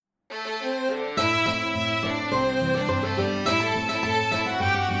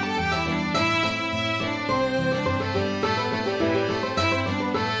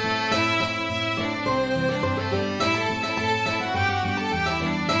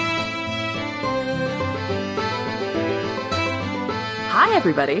Hi,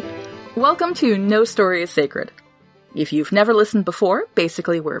 everybody. Welcome to No Story is Sacred. If you've never listened before,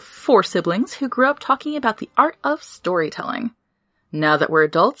 basically we're 4 siblings who grew up talking about the art of storytelling. Now that we're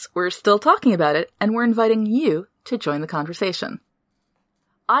adults, we're still talking about it, and we're inviting you to join the conversation.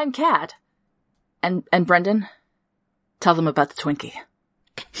 I'm Kat. And Brendan, tell them about the Twinkie.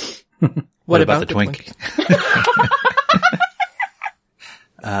 What about the Twinkie?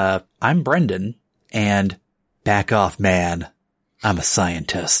 I'm Brendan, and back off, man. I'm a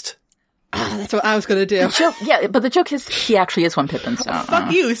scientist. That's what I was gonna do. But the joke is he actually is one Pippin, so...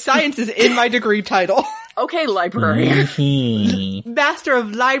 Fuck you, science is in my degree title. Okay, librarian. Master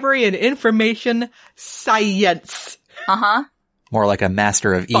of Library and Information Science. Uh-huh. More like a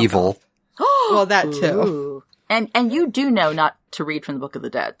master of evil. Well, that too. Ooh. And you do know not to read from the Book of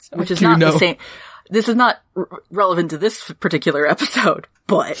the Dead, which is do not know. the same. This is not relevant to this particular episode,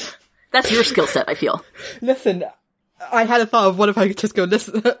 but that's your skill set, I feel. Listen, I had a thought of what if I could just go,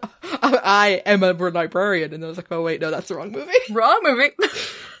 listen, I am a librarian, and I was like, oh wait, no, that's the wrong movie. Wrong movie.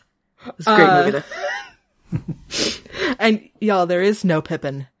 It's a great movie, though. And y'all, there is no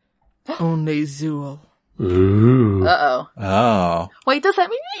Pippin. Only Zool. Ooh. Uh-oh. Oh. Wait, does that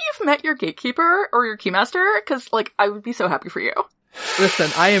mean that you've met your gatekeeper or your keymaster? Because, I would be so happy for you. Listen,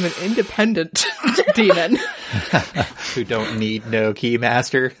 I am an independent demon. Who don't need no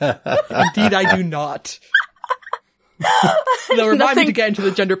keymaster. Indeed, I do not. They'll remind me to get into the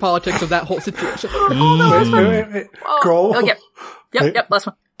gender politics of that whole situation. Wait. Girl. Okay. Yep, last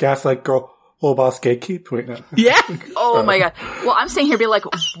one. Gaslight girl. Whole boss gatekeep. Wait, no. Yeah. Oh my god. Well, I'm sitting here being like,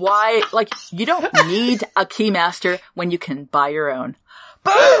 why? You don't need a keymaster when you can buy your own.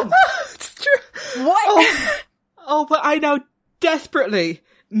 Boom! It's true. What? Oh, but I now desperately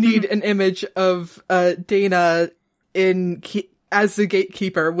need an image of Dana as the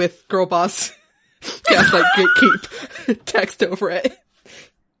gatekeeper with girl boss gaslight gatekeep text over it.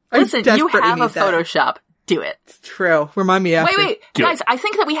 Listen, you have a need that. Photoshop. Do it. It's true. Remind me after. Wait, guys, I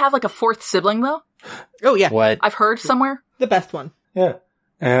think that we have a 4th sibling, though. Oh, yeah. What? I've heard somewhere. The best one. Yeah.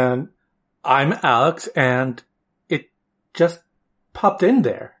 And I'm Alex, and it just popped in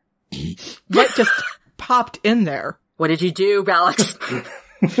there. What just popped in there? What did you do, Alex?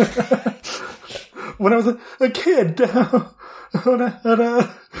 When I was a kid, down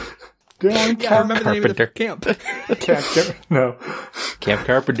Yeah, I remember the name of the Carpenter. camp. No. Camp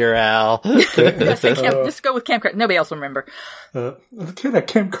Carpenter, Al. Just go with Camp Carpenter. Nobody else will remember. As a kid at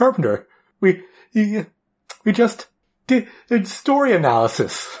Camp Carpenter, we just did story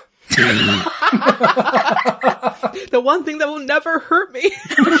analysis. The one thing that will never hurt me.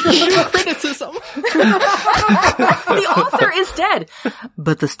 Criticism. The author is dead.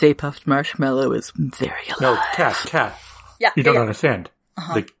 But the Stay Puft Marshmallow is very alive. No, Cat. Yeah, You don't understand.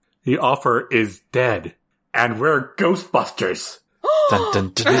 The offer is dead, and we're Ghostbusters. Dun,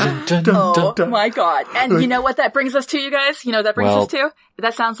 dun, dun, dun, dun, Oh dun. my god. And you know what that brings us to, you guys? You know what that brings us to?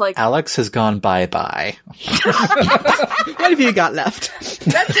 That sounds like... Alex has gone bye-bye. What have you got left?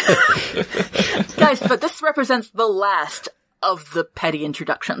 Guys, but this represents the last of the petty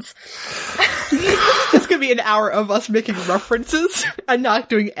introductions. It's gonna be an hour of us making references and not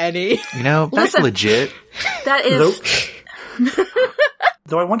doing any. You know, that's Listen. legit. That is...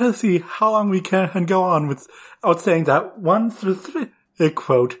 Though I want to see how long we can go on without saying that one specific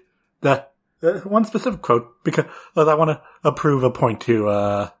quote, one specific quote, because I want to approve a point to,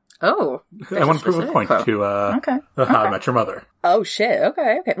 Oh. I want to prove a point quote. to, Okay. How I Met Your Mother. Oh shit.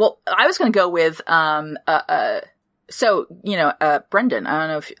 Okay. Well, I was going to go with, Brendan, I don't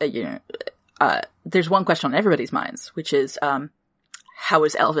know if, there's one question on everybody's minds, which is, how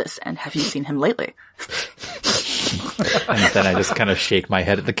is Elvis and have you seen him lately? And then I just kind of shake my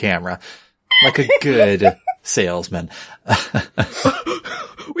head at the camera. Like a good salesman.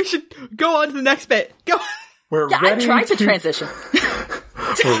 We should go on to the next bit. Go. We're Yeah, I ready tried to transition.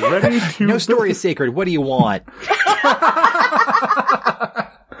 We're ready to... No story is sacred. What do you want?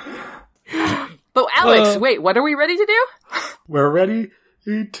 But Alex, wait, what are we ready to do? We're ready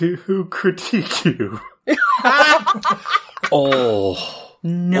to critique you. Oh.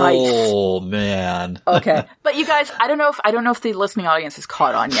 Nice. Oh, man. Okay. But you guys, I don't know if the listening audience is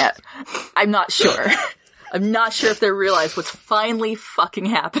caught on yet. I'm not sure. I'm not sure if they realize what's finally fucking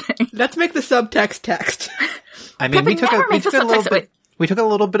happening. Let's make the subtext text. I mean, Pippin never makes a subtext. We took a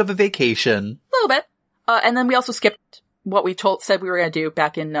little bit of a vacation. A little bit. And then we also skipped what we said we were going to do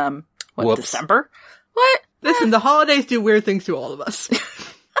back in, Whoops. December? What? Listen, the holidays do weird things to all of us.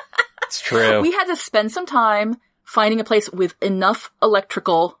 It's true. We had to spend some time finding a place with enough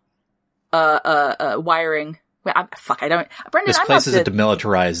electrical, wiring. Wait, I don't. Brendan, This place is a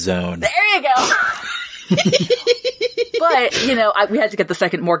demilitarized zone. There you go. But, you know, we had to get the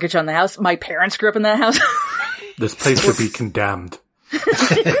second mortgage on the house. My parents grew up in that house. This place should be condemned. There's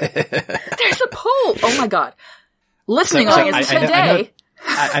a poll. Oh my god. Listening So audience today.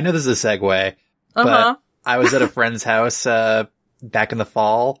 I know this is a segue, Uh-huh. but I was at a friend's house back in the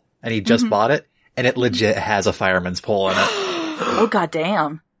fall, and he just bought it, and it legit has a fireman's pole in it. Oh god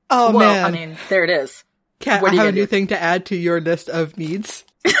damn. Oh, Well, man. I mean, there it is. Kat, what I are you have a gonna new do? thing to add to your list of needs.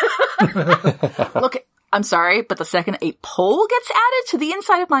 Look, I'm sorry, but the second a pole gets added to the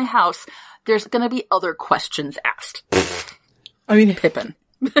inside of my house, there's gonna be other questions asked. I mean, Pippin.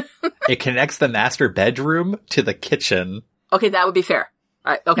 It connects the master bedroom to the kitchen. Okay, that would be fair.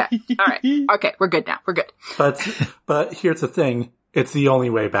 Alright, okay. Alright. Okay, we're good now. We're good. But here's the thing. It's the only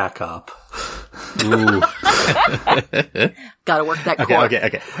way back up. Ooh. Gotta work that Okay, core.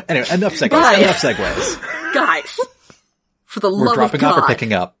 okay. Anyway, enough segues. Guys. Enough segues. Guys, for the We're love of dropping God. off or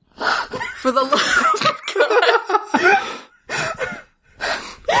picking up. For the love of God.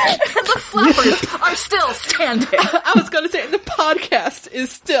 And the flappers are still standing. I was going to say the podcast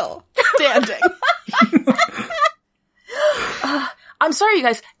is still standing. I'm sorry, you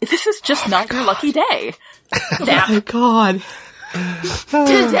guys. This is just not your lucky day. Oh Zap. my god.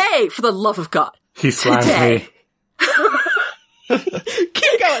 Today, for the love of God. He slammed Today. me.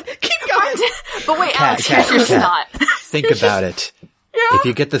 Keep going. Keep going. But wait, Cat, Alex, cat, here's your cat. snot. Think about it. If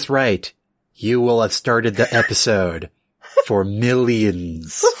you get this right, you will have started the episode for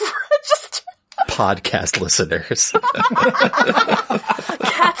millions Just podcast listeners.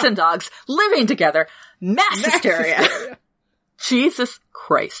 cats and dogs living together. Mass hysteria. Jesus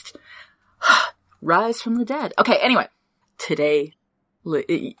Christ. Rise from the dead. Okay, anyway. Today,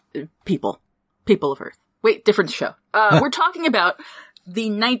 people of Earth. Wait, different show. We're talking about the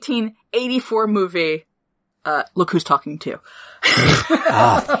 1984 movie, Look Who's Talking To.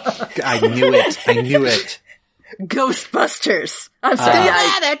 I knew it. Ghostbusters. I'm sorry.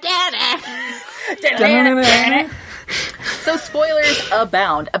 So spoilers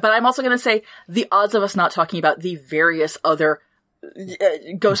abound, but I'm also going to say the odds of us not talking about the various other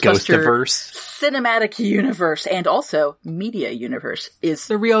Ghostbuster Ghostiverse. cinematic universe and also media universe is...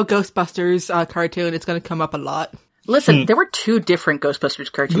 The real Ghostbusters cartoon, it's going to come up a lot. Listen, there were two different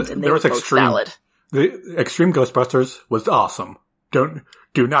Ghostbusters cartoons and they There were was both Extreme. valid. The Extreme Ghostbusters was awesome. Do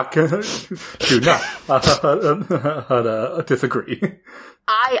not disagree.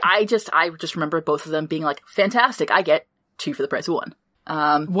 I just remember both of them being like, fantastic, I get 2 for the price of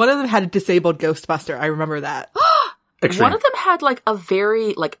 1. One of them had a disabled Ghostbuster. I remember that. Extreme. One of them had like a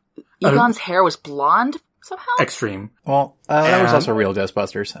very, like, Egon's hair was blonde somehow? Extreme. Well, that was also real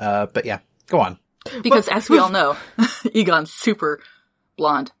Ghostbusters. But yeah, go on. Because as we all know, Egon's super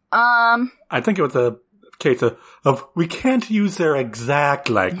blonde. I think it was a case of we can't use their exact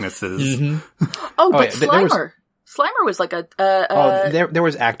likenesses. Oh, but yeah, there was- Slimer. Slimer was like There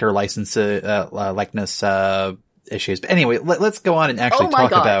was actor license likeness issues. But anyway, let's go on and actually Oh my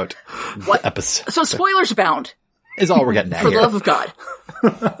talk God. about What? the episode. so spoilers abound. Is all we're getting at For the here. love of God.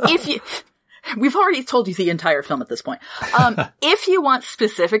 We've already told you the entire film at this point. If you want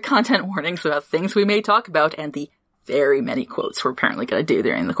specific content warnings about things we may talk about and the very many quotes we're apparently going to do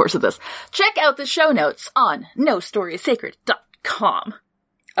during the course of this, check out the show notes on nostorysacred.com.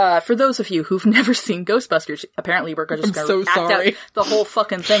 For those of you who've never seen Ghostbusters, apparently we're just going so to act sorry. out the whole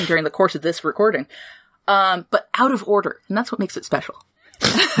fucking thing during the course of this recording. But out of order, and that's what makes it special.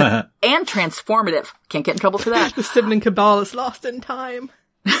 And transformative. Can't get in trouble for that. The sibling cabal is lost in time.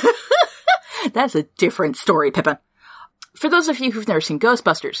 That's a different story, Pippin. For those of you who've never seen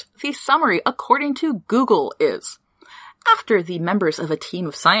Ghostbusters, the summary, according to Google, is: after the members of a team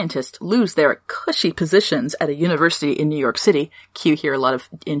of scientists lose their cushy positions at a university in New York City, cue here a lot of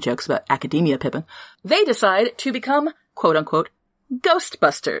in-jokes about academia, Pippin, they decide to become, quote-unquote,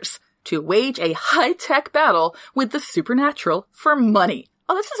 Ghostbusters, to wage a high-tech battle with the supernatural for money.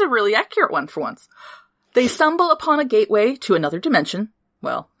 Oh, this is a really accurate one for once. They stumble upon a gateway to another dimension.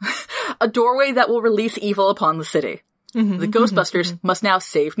 Well, a doorway that will release evil upon the city. The Ghostbusters must now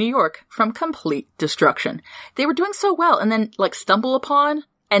save New York from complete destruction. They were doing so well, and then, stumble upon,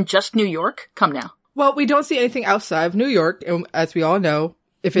 and just New York? Come now. Well, we don't see anything outside of New York, and as we all know,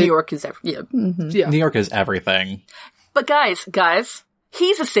 if New York is yeah. yeah. New York is everything. But guys,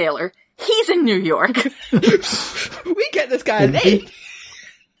 he's a sailor. He's in New York. we get this guy a name.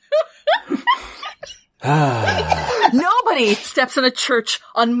 Nobody steps in a church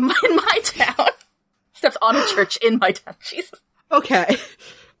in my town. Steps on a church in my town. Jesus. Okay,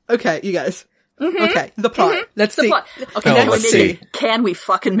 you guys. Okay, the plot. Let's The see. plot. Okay, Oh, can we let's make see. it? Can we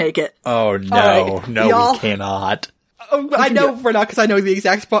fucking make it? Oh no, right, no, y'all. we cannot. I know we're not, because I know the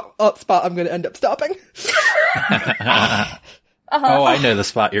exact spot I'm going to end up stopping. Oh, I know the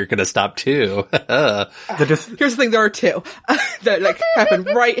spot you're gonna stop too. Here's the thing, there are two that like happen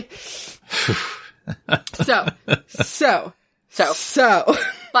right. So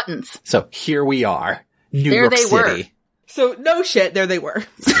Buttons. So here we are. New There York they City. were. So no shit, there they were.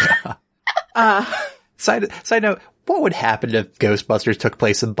 Side note, what would happen if Ghostbusters took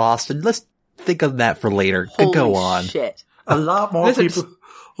place in Boston? Let's think of that for later. Holy Go on. shit. A lot more people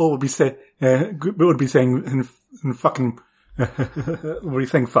would be saying in fucking what do you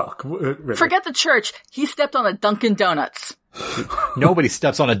think? Fuck. Really. Forget the church. He stepped on a Dunkin' Donuts. Nobody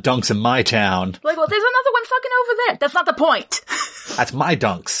steps on a Dunks in my town. Like, well, there's another one fucking over there. That's not the point. That's my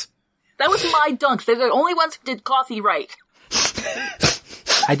Dunks. That was my Dunks. They're the only ones who did coffee right.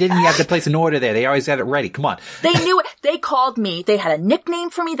 I didn't have to place an order there. They always had it ready. Come on. They knew it. They called me. They had a nickname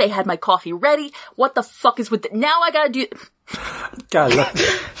for me. They had my coffee ready. What the fuck is with now I gotta do... God, look.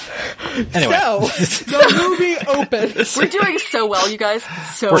 Anyway. So the movie opens. We're doing so well, you guys.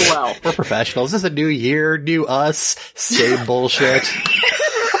 So well. We're professionals. This is a new year, new us, same bullshit.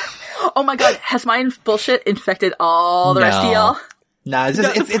 Oh my god, has my bullshit infected all the rest of y'all? Nah, it's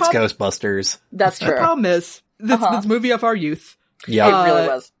Ghostbusters. That's The true. problem is this movie of our youth. Yeah. It really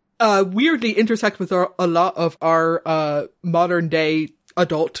was. Weirdly intersect with a lot of our modern day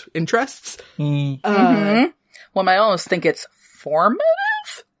adult interests. Well, I almost think it's formative?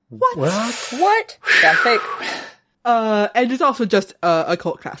 What? What? That's fake. And it's also just a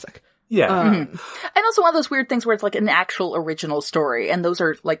cult classic. Yeah. And also one of those weird things where it's like an actual original story, and those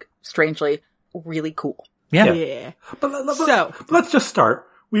are, like, strangely really cool. Yeah. But So let's just start.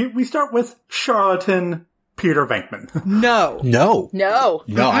 We start with charlatan Peter Venkman. no. No,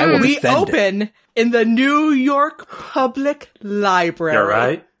 I will We defend it. open in the New York Public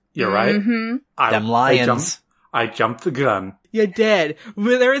Library. You're right. Them lions. I jumped the gun. You did.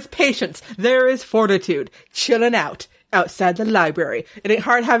 Where there is patience, there is fortitude. Chilling out outside the library. It ain't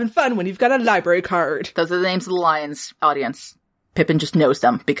hard having fun when you've got a library card. Those are the names of the Lions, audience. Pippin just knows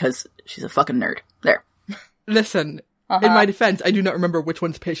them because she's a fucking nerd. There. Listen, in my defense, I do not remember which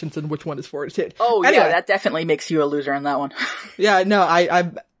one's patience and which one is fortitude. Oh, Anyway, yeah, that definitely makes you a loser in that one. Yeah, no,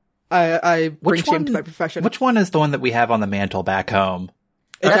 I bring Which shame one- to my profession. Which one is the one that we have on the mantle back home?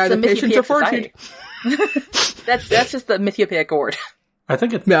 It's That's either the patience or Mythiopic fortitude. Society. That's just the Mythiopic Award. I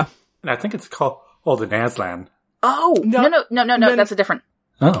think it's called the Aslan. Oh, no, that's a different.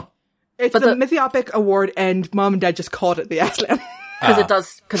 Oh. It's But the the- Mythiopic Award, and Mom and Dad just called it the Aslan.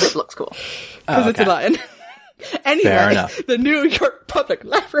 Because it looks cool. Because it's a lion. Anyway, Fair enough. the New York Public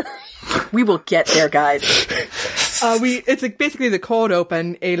Library. We will get there, guys. It's like basically the cold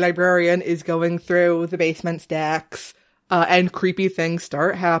open. A librarian is going through the basement stacks, and creepy things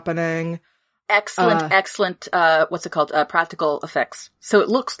start happening. Excellent, what's it called? Practical effects. So it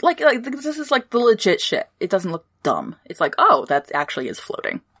looks like this is like the legit shit. It doesn't look dumb. It's like, oh, that actually is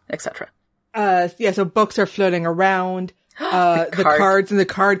floating, etc. So books are floating around. The cards in the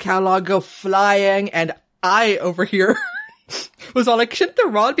card catalog go flying, and I over here was all like, shouldn't the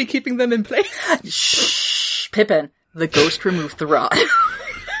rod be keeping them in place? Shh, Pippin. The ghost removed the rod.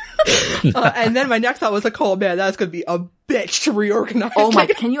 And then my next thought was like, oh man, that's gonna be a bitch to reorganize. Oh my,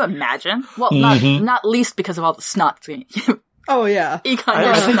 can you imagine? Well, not least because of all the snot. Oh yeah.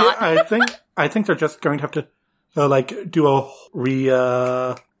 Econ snot. I think they're just going to have to do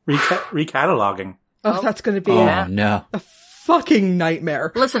a recataloging. Oh, that's gonna be Oh no. a fucking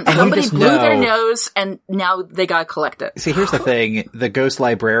nightmare. Listen, And somebody you just blew their know- nose and now they gotta collect it. See, here's the thing. The ghost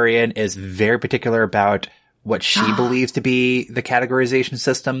librarian is very particular about what she believes to be the categorization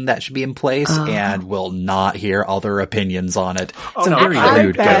system that should be in place and will not hear other opinions on it. It's a very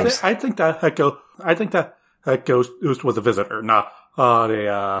rude ghost. I think that ghost was a visitor, not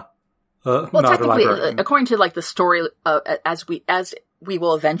a Well, not a technically, librarian. according to like the story, as we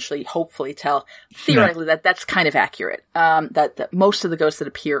will eventually hopefully tell, theoretically that's kind of accurate. That most of the ghosts that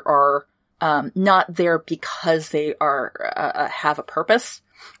appear are not there because they are have a purpose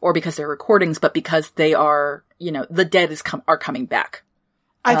or because they're recordings, but because they are, the dead are coming back.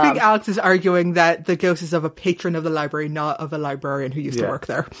 I think Alex is arguing that the ghost is of a patron of the library, not of a librarian who used to work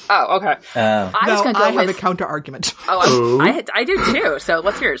there. Oh, okay. I have a counter argument. I do too. So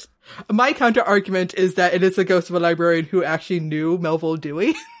what's yours? My counter argument is that it is the ghost of a librarian who actually knew Melville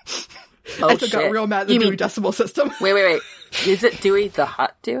Dewey. Oh, and so shit. got real mad at the You Dewey mean- Decimal System. Wait. Is it Dewey, the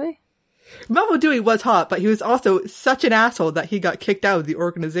hot Dewey? Melville Dewey was hot, but he was also such an asshole that he got kicked out of the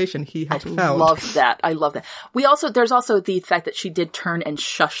organization he had found. I love that. There's also the fact that she did turn and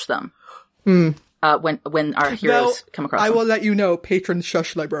shush them. When our heroes come across I them. will let you know, patrons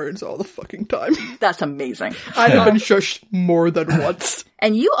shush librarians all the fucking time. That's amazing. I've been shushed more than once.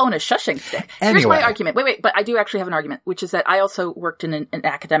 And you own a shushing stick. Here's Anyway. my argument. Wait, but I do actually have an argument, which is that I also worked in an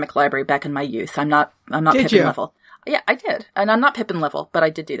academic library back in my youth. I'm not Did Pippin you? level. Yeah, I did. And I'm not Pippin level, but I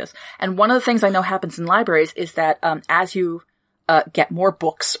did do this. And one of the things I know happens in libraries is that, as you, get more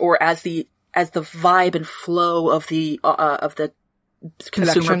books, or as the vibe and flow of the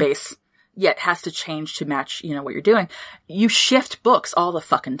consumer Collection. base, yet has to change to match, what you're doing. You shift books all the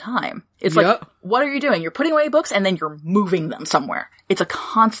fucking time. It's like, Yep. what are you doing? You're putting away books and then you're moving them somewhere. It's a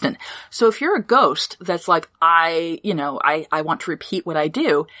constant. So if you're a ghost that's like, I want to repeat what I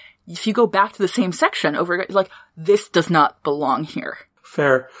do, if you go back to the same section over, like, this does not belong here.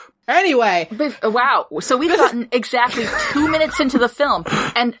 Fair. Anyway, But, wow. So we've gotten exactly 2 minutes into the film,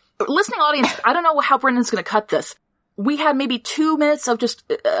 and listening audience, I don't know how Brendan's going to cut this. We had maybe 2 minutes of just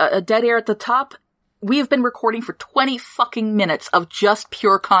a dead air at the top. We have been recording for 20 fucking minutes of just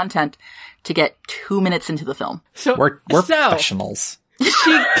pure content to get 2 minutes into the film. so We're so professionals.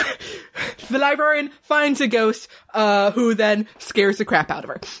 the librarian finds a ghost, who then scares the crap out of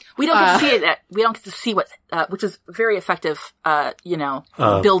her. We don't get to see it. We don't get to see what, which is very effective,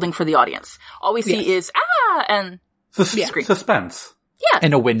 building for the audience. All we see is and scream. Suspense.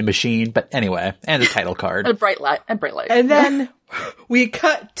 And a wind machine, but anyway, and a title card. a bright light. And then we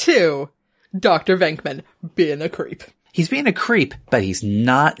cut to Dr. Venkman being a creep. He's being a creep, but he's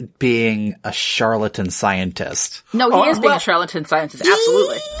not being a charlatan scientist. No, he is being a charlatan scientist.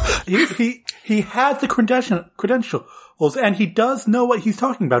 Absolutely. He had the credentials, and he does know what he's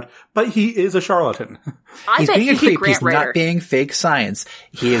talking about, but he is a charlatan. I He's bet being a he's a creep. grant He's writer. not being fake science.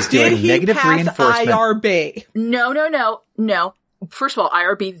 He is Did doing he negative pass reinforcement. IRB? No. First of all,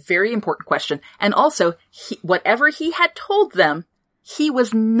 IRB, very important question. And also, whatever he had told them, he was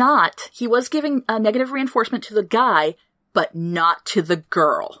giving a negative reinforcement to the guy, but not to the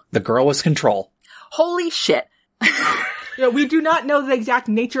girl. The girl was control. Holy shit. We do not know the exact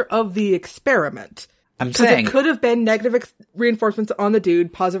nature of the experiment. I'm Because saying, it could have been negative reinforcements on the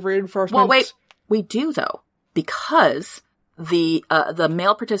dude, positive reinforcements. Well, wait, we do though, because the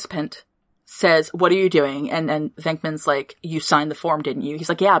male participant says, "What are you doing?" And Venkman's like, "You signed the form, didn't you?" He's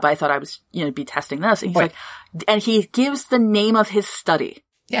like, "Yeah, but I thought I was, be testing this." And he's like, and he gives the name of his study.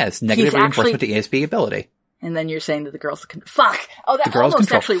 yeah, it's negative He's reinforcement to ESP ability. And then you're saying that the girl's fuck. Oh, that The girl's almost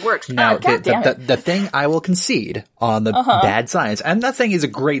control. actually works. Now, God damn it. the thing I will concede on the bad science, I'm not saying he's a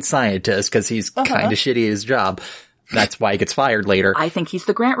great scientist because he's kind of shitty at his job. That's why he gets fired later. I think he's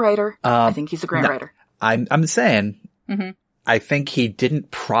the grant writer. I'm saying, I think he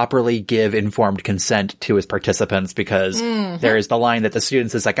didn't properly give informed consent to his participants because there is the line that the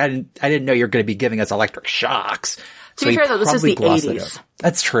students is like, I didn't know you're going to be giving us electric shocks. To be fair though, this is the 80s.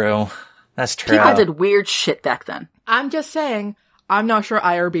 That's true. That's true. People did weird shit back then. I'm just saying, I'm not sure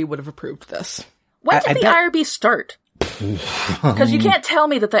IRB would have approved this. When I did the bet- IRB start? Because you can't tell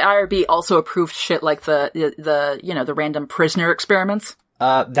me that the IRB also approved shit like the random prisoner experiments.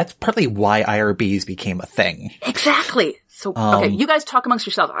 That's partly why IRBs became a thing. Exactly. So, okay, you guys talk amongst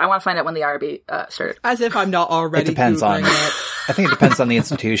yourselves. I want to find out when the IRB started. As if I'm not already It depends on, Googling it. I think it depends on the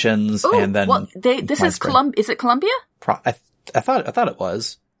institutions Ooh, and then. well, this is is it Columbia? I thought it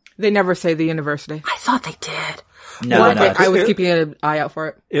was. They never say the university. I thought they did. No, I was keeping an eye out for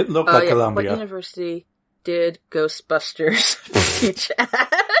it. It looked like What Columbia. university did Ghostbusters teach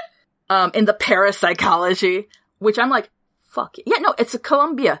at? In the parapsychology, which I'm like, fuck. Yeah, no, it's a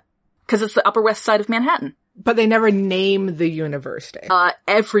Columbia. Because it's the Upper West Side of Manhattan. But they never name the university.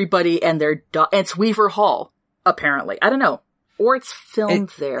 Everybody and their it's Weaver Hall, apparently. I don't know. Or it's filmed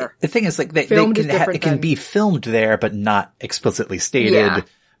there. The thing is, like, Filmed is different it can than- be filmed there, but not explicitly stated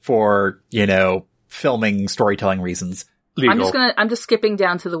for, filming, storytelling reasons. Legal. I'm just skipping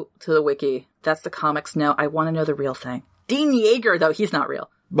down to the wiki. That's the comics. No, I want to know the real thing. Dean Yeager, though, he's not real.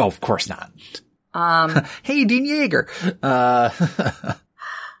 Well, of course not. Hey, Dean Yeager.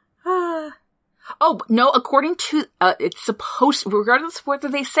 Oh, no, according to, it's supposed, regardless of whether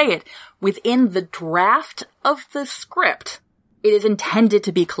they say it, within the draft of the script, it is intended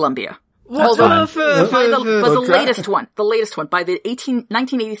to be Columbia. That's fine. The latest one, by the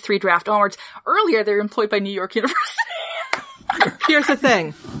 1983 draft onwards. Earlier, they were employed by New York University. Here's the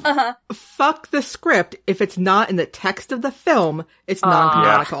thing. Fuck the script. If it's not in the text of the film, it's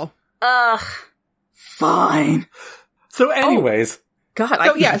non-canonical. Fine. So anyways,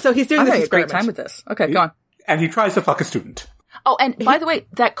 God, So he's doing I'm this having a great experiment. time with this. Okay, go on. and he tries to fuck a student. Oh, and by the way,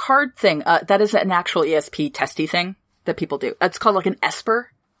 that card thing, that is an actual ESP testy thing that people do. It's called like an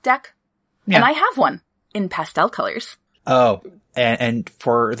Esper deck. Yeah. And I have one in pastel colors. Oh, and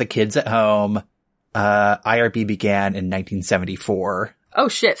for the kids at home, IRB began in 1974. Oh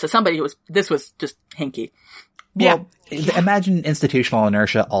shit, so this was just hinky. Well, imagine institutional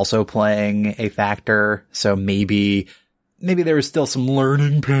inertia also playing a factor. So maybe there was still some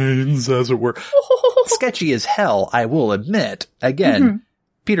learning pains, as it were. Sketchy as hell, I will admit. Again,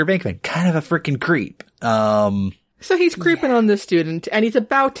 Peter Venkman, kind of a freaking creep. So he's creeping on the student, and he's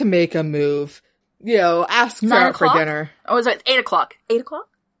about to make a move. Ask her out for dinner. Oh, is it 8 o'clock? 8 o'clock?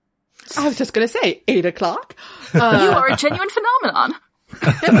 I was just gonna say, 8 o'clock. You are a genuine phenomenon.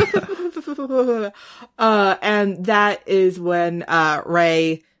 And that is when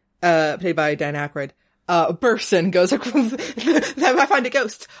Ray, played by Dan Aykroyd, bursts in, goes, I find a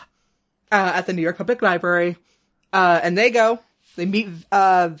ghost, at the New York Public Library. And they meet,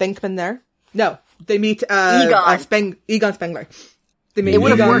 Venkman there. No, they meet, Egon Spengler. They meet it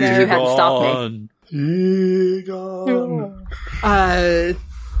would have worked there. if you hadn't stopped me. Egon.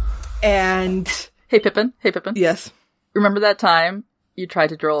 And... Hey, Pippin. Yes. Remember that time you tried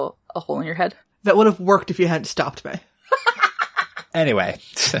to drill a hole in your head? That would have worked if you hadn't stopped me. Anyway,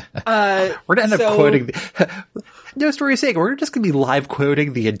 we're gonna end up quoting no story's sake. We're just gonna be live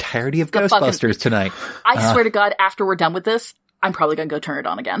quoting the entirety of Ghostbusters tonight. I swear to God, after we're done with this, I'm probably gonna go turn it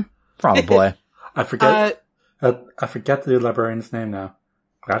on again. Probably. I forget the librarian's name now.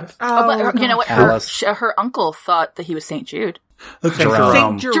 Gladys? But you know what? Her uncle thought that he was St. Jude.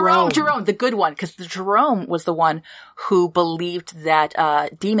 Jerome. Jerome, the good one, because Jerome was the one who believed that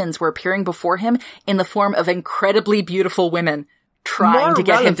demons were appearing before him in the form of incredibly beautiful women trying to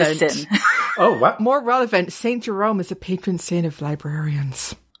get him to sin. Oh, what? More relevant, St. Jerome is a patron saint of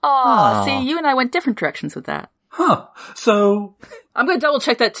librarians. Oh, see, you and I went different directions with that. Huh. So... I'm going to double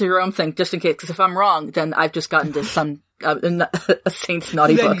check that Jerome thing, just in case, because if I'm wrong, then I've just gotten to some, a saint's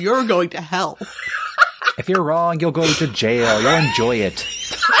naughty book. Then you're going to hell. If you're wrong, you'll go to jail. You'll enjoy it.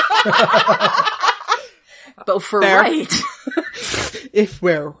 But if we're right. If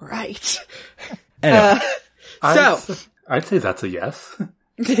we're right. Anyway. I'd say that's a yes.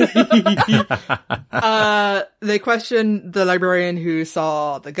 They question the librarian who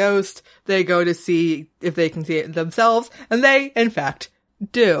saw the ghost. They go to see if they can see it themselves, and they, in fact,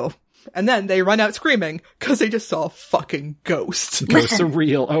 do. And then they run out screaming, because they just saw a fucking ghost. Ghosts are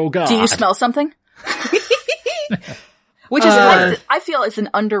real. Oh, God. Do you smell something? Which is, I feel it's an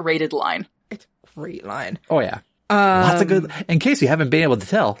underrated line. It's a great line. Oh, yeah. Lots of good, in case you haven't been able to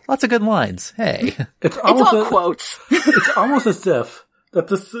tell, lots of good lines. Hey. It's all quotes. It's almost as if that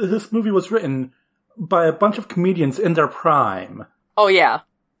this movie was written by a bunch of comedians in their prime. Oh, yeah.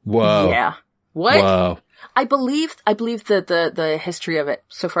 Whoa. Yeah. What? Whoa. I believe that the history of it,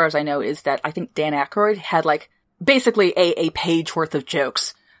 so far as I know, is that I think Dan Aykroyd had basically a page worth of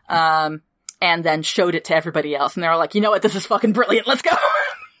jokes. And then showed it to everybody else. And they were like, you know what? This is fucking brilliant. Let's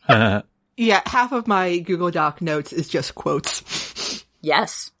go. Yeah, half of my Google Doc notes is just quotes.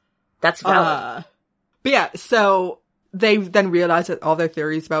 Yes. That's valid. But yeah, so they then realize that all their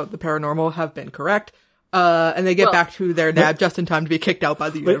theories about the paranormal have been correct. And they get back to their nab just in time to be kicked out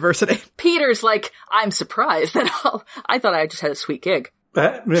by the university. Peter's like, I'm surprised that I thought I just had a sweet gig.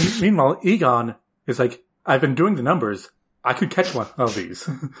 But meanwhile, Egon is like, I've been doing the numbers. I could catch one of these.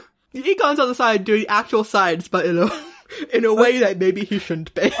 Egon's on the side doing actual science, but in a way that maybe he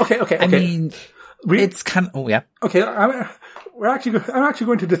shouldn't be. Okay. I mean, it's kind of, yeah. Okay, I'm actually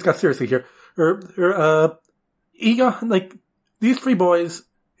going to discuss seriously here. Egon, these three boys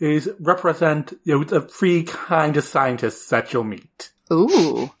represent, the three kind of scientists that you'll meet.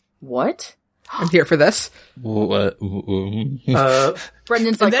 Ooh. What? I'm here for this. Brendan's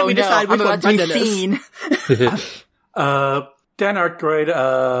like, then we decide which I'm about one to be Brendan seen. Dan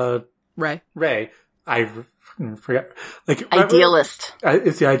Aykroyd, Ray. I forget. Idealist.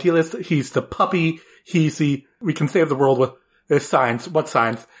 It's the idealist. He's the puppy. We can save the world with science. What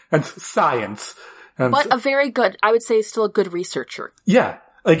science? And science. But a very good, I would say, still a good researcher. Yeah.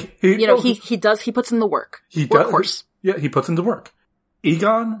 He puts in the work. He does. Yeah, he puts in the work.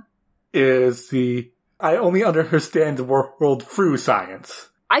 Egon is I only understand the world through science.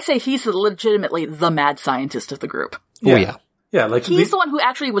 I say he's legitimately the mad scientist of the group. Oh, yeah. Yeah, he's the one who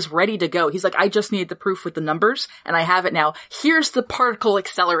actually was ready to go. He's like, I just need the proof with the numbers, and I have it now. Here's the particle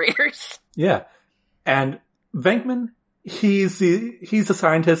accelerators. Yeah. And Venkman, he's the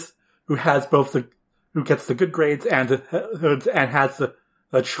scientist who has who gets the good grades and has the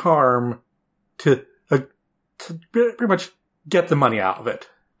charm to pretty much get the money out of it.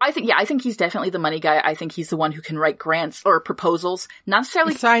 I think he's definitely the money guy. I think he's the one who can write grants or proposals, not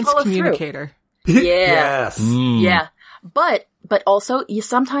necessarily science follow communicator. Through. Yeah. Yes. Yeah. But also,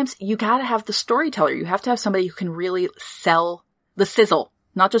 sometimes you gotta have the storyteller. You have to have somebody who can really sell the sizzle.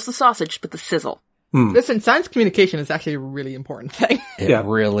 Not just the sausage, but the sizzle. Listen, science communication is actually a really important thing. It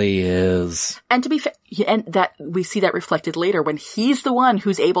really is. And to be fair, and that we see that reflected later when he's the one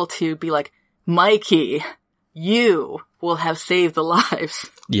who's able to be like, Mikey, you will have saved the lives.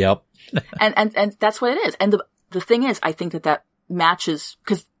 Yep. and that's what it is. And the thing is, I think that matches,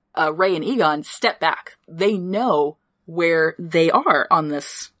 because Ray and Egon step back. They know where they are on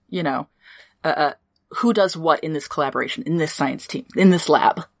this, who does what in this collaboration, in this science team, in this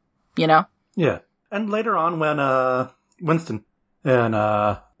lab, Yeah. And later on when, Winston and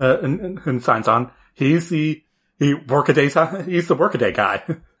signs on, he's the workaday guy.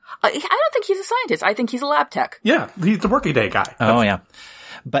 I don't think he's a scientist. I think he's a lab tech. Yeah, he's the workaday guy. Oh, yeah.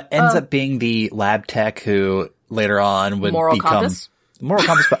 But ends up being the lab tech who later on would moral become compass? moral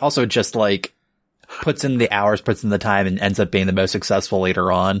compass, but also just like puts in the hours, puts in the time, and ends up being the most successful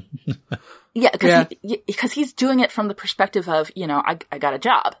later on. Yeah, because he's doing it from the perspective of, I got a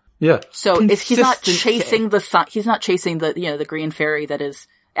job. Yeah. So he's not chasing the sun. He's not chasing the green fairy that is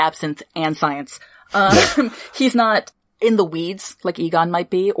absinthe and science. He's not in the weeds like Egon might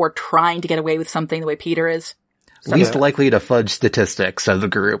be, or trying to get away with something the way Peter is. Least likely to fudge statistics of the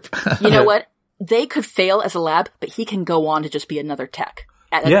group. You know what? They could fail as a lab, but he can go on to just be another tech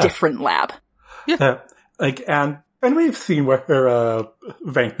at a different lab. Yeah. And we've seen where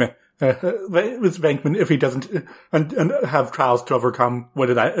Venkman, with Venkman, if he doesn't and have trials to overcome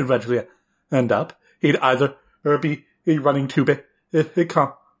what it eventually end up, he'd either be running two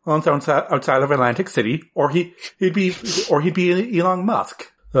concerns outside of Atlantic City, or he'd be Elon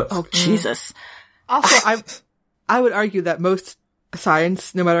Musk. Oh, Jesus. Also, I would argue that most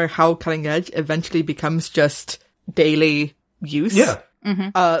science, no matter how cutting edge, eventually becomes just daily use. Yeah.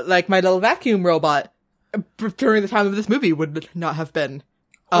 Mm-hmm. Like my little vacuum robot during the time of this movie would not have been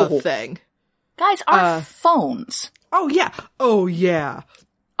a thing. Guys, our phones. Oh yeah.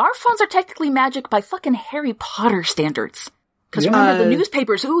 Our phones are technically magic by fucking Harry Potter standards. Because remember the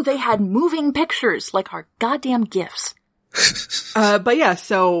newspapers, they had moving pictures like our goddamn GIFs. But yeah,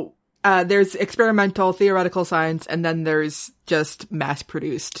 so there's experimental theoretical science, and then there's just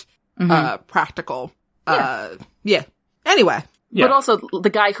mass-produced practical. Yeah. Anyway. Yeah. But also the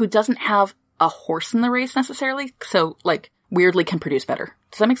guy who doesn't have a horse in the race necessarily, so weirdly can produce better.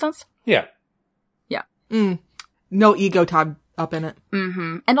 Does that make sense? Yeah. Yeah. No ego tied up in it.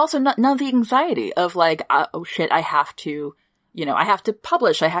 Mm-hmm. And also none of the anxiety of oh shit, I have to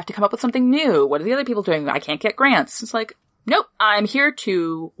publish, I have to come up with something new. What are the other people doing? I can't get grants. It's like, nope, I'm here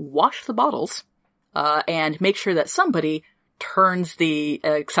to wash the bottles, and make sure that somebody turns the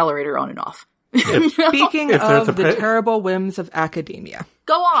accelerator on and off. Speaking of the terrible whims of academia.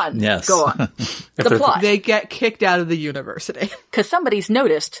 Go on. Yes. Go on. The plot. They get kicked out of the university. Because somebody's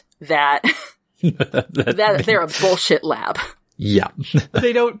noticed that that they're a bullshit lab. Yeah.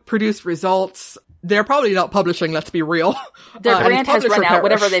 They don't produce results. They're probably not publishing, let's be real. Their grant has run out,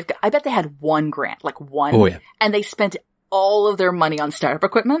 whatever they've got. I bet they had one grant, one. Oh, yeah. And they spent all of their money on startup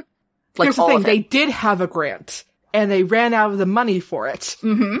equipment. Here's the thing, they did have a grant. And they ran out of the money for it.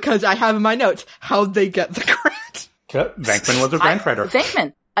 Because I have in my notes, how'd they get the grant? Venkman was a grant writer.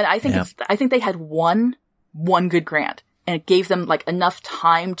 Venkman. And I think they had one good grant. And it gave them enough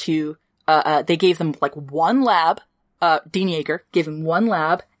time to, they gave them one lab, Dean Yeager gave him one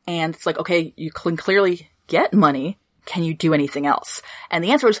lab, and it's okay, you can clearly get money. Can you do anything else? And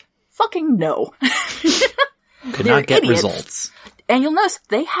the answer was fucking no. Could not get results. And you'll notice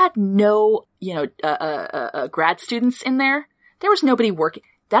they had no, grad students in there. There was nobody working.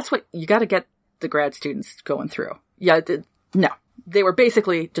 That's what you got to get the grad students going through. Yeah, no, they were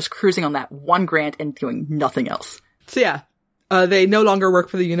basically just cruising on that one grant and doing nothing else. So yeah, they no longer work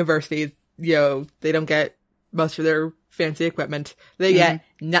for the university. They don't get most of their fancy equipment. They get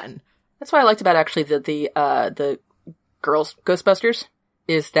nothing. That's what I liked about actually the girls Ghostbusters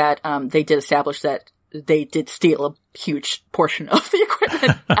is that they did establish that they did steal a huge portion of the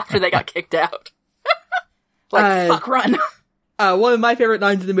equipment after they got kicked out. Fuck, run. One of my favorite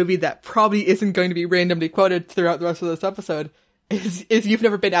lines in the movie that probably isn't going to be randomly quoted throughout the rest of this episode is you've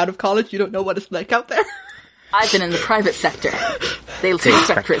never been out of college, you don't know what it's like out there. I've been in the private sector. They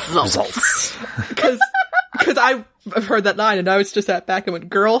expect results. Because I've heard that line and I was just sat back and went,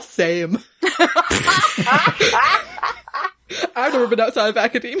 girl, same. I've never been outside of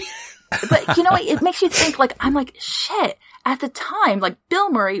academia. But you know what? It makes you think, I'm shit. At the time, Bill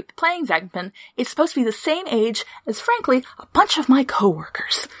Murray playing Venkman is supposed to be the same age as, frankly, a bunch of my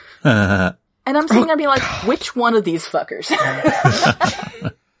coworkers. And I'm sitting there being which one of these fuckers?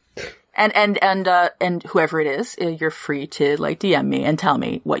 And whoever it is, you're free to DM me and tell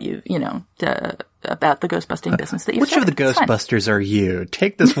me what about the ghostbusting business that you Which of the Ghostbusters are you?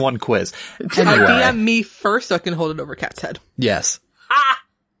 Take this one quiz. Anyway. DM me first so I can hold it over Cat's head. Yes.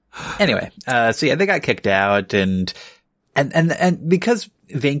 Anyway, so yeah, they got kicked out and because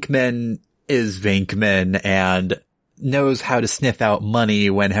Venkman is Venkman and knows how to sniff out money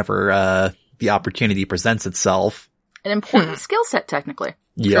whenever, the opportunity presents itself. An important skill set, technically.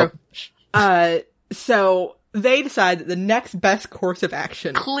 Yep. So they decide that the next best course of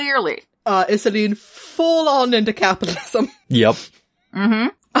action Clearly. is to lean full on into capitalism. Yep.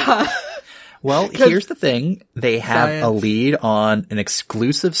 Mm-hmm. Well, here's the thing. They have Science. a lead on an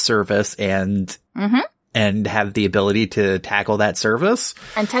exclusive service and have the ability to tackle that service.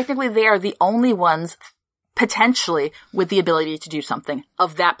 And technically they are the only ones potentially with the ability to do something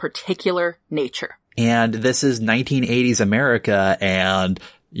of that particular nature. And this is 1980s America, and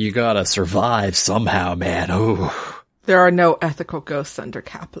you gotta survive somehow, man. Ooh, There are no ethical ghosts under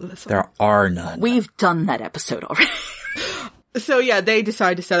capitalism. there are none. We've done that episode already. So yeah, they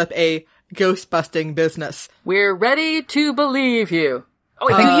decide to set up a ghost-busting business. We're ready to believe you. Oh,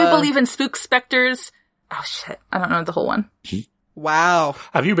 wait, do you believe in spook specters? Oh shit, I don't know the whole one. Wow.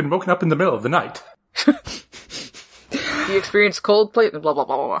 Have you been woken up in the middle of the night? Do you experience cold plate? Blah, blah, blah,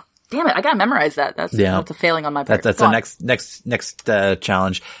 blah, blah. Damn it, I gotta memorize that. That's a failing on my part. That's Go the on. next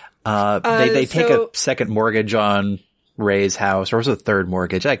challenge. They take a so- second mortgage on Ray's house, or was it a third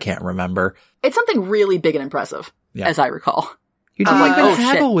mortgage? I can't remember. It's something really big and impressive, as I recall. You didn't even oh,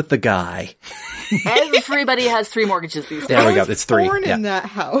 haggle shit. with the guy. Everybody has 3 mortgages these days. There we go. I was It's 3. born Yeah. in that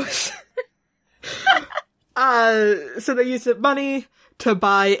house. So they use the money to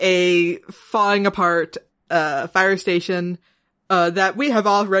buy a falling apart fire station that we have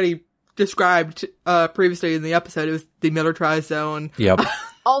already described previously in the episode. It was demilitarized zone. Yep.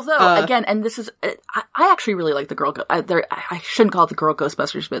 Although, again, and this is, I actually really like the girl, I shouldn't call it the Girl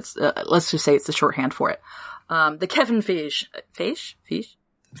Ghostbusters, but it's, let's just say it's the shorthand for it. The Kevin Feige?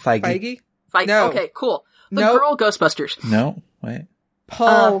 Feige? No. Okay, cool. The Nope. Girl Ghostbusters. No. Wait.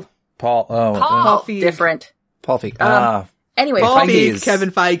 Paul. Paul. Oh. Paul, Feig. different. Paul Feig. Anyway, Paul Feige's- Feig,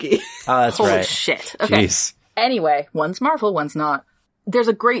 Kevin Feige. That's holy right. shit. Okay. Jeez. Anyway, one's Marvel, one's not. There's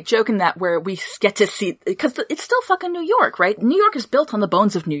a great joke in that where we get to see, because it's still fucking New York, right? New York is built on the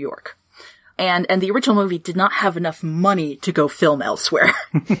bones of New York. And the original movie did not have enough money to go film elsewhere.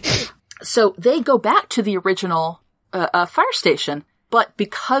 So they go back to the original fire station, but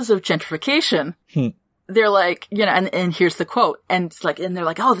because of gentrification, they're like, you know, and here's the quote, and it's like, and they're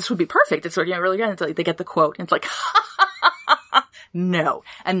like, oh, this would be perfect. It's really good. It's like, they get the quote, and it's like, no.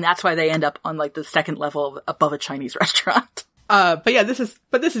 And that's why they end up on like the second level above a Chinese restaurant. But this is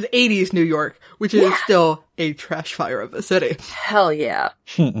 80s New York, which is still a trash fire of a city. Hell yeah.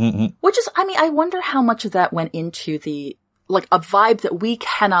 Which is, I mean, I wonder how much of that went into the, like, a vibe that we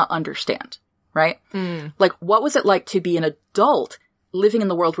cannot understand, right? Like, what was it like to be an adult living in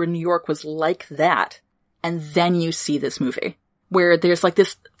the world where New York was like that? And then you see this movie where there's like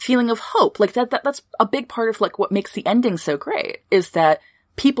this feeling of hope. Like that's a big part of like what makes the ending so great is that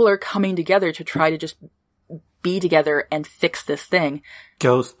people are coming together to try to just be together and fix this thing.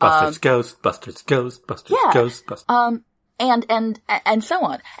 Ghostbusters, Ghostbusters, Ghostbusters, Yeah. Ghostbusters. And so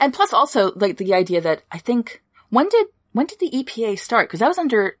on. And plus also like the idea that I think, when did the EPA start? Cause that was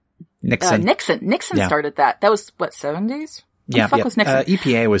under Nixon. Nixon Yeah. started that. That was what, 70s? Yeah, What the fuck was Nixon?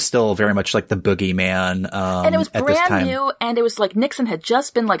 EPA was still very much like the boogeyman, And it was at this brand time. new, and it was like Nixon had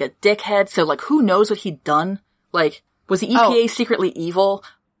just been like a dickhead, so like who knows what he'd done? Like, was the EPA secretly evil?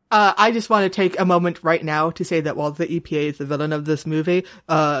 I just want to take a moment right now to say that while the EPA is the villain of this movie,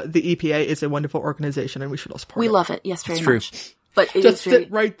 the EPA is a wonderful organization and we should all support We it. love it, yes, very It's true. much. But it Just is very...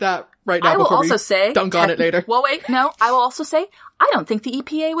 write that right now I will before also we say... dunk on it later. Well, wait, no, I will also say, I don't think the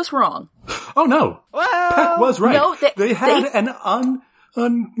EPA was wrong. Oh no! Well, Peck was right. no, they had they-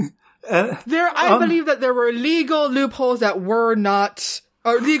 I believe that there were legal loopholes that were not,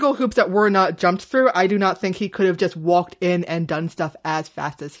 or legal hoops that were not jumped through. I do not think he could have just walked in and done stuff as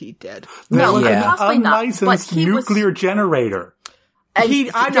fast as he did. No, Yeah. possibly not. But unlicensed he was... nuclear generator. and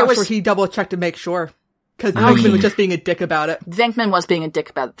I'm there not was- sure he double checked to make sure. Because Venkman was just being a dick about it. Venkman was being a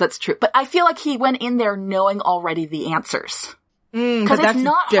dick about it, that's true. But I feel like he went in there knowing already the answers. But Because it's that's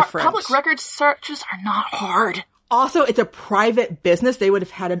not different. hard. Public record searches are not hard. Also, it's a private business. They would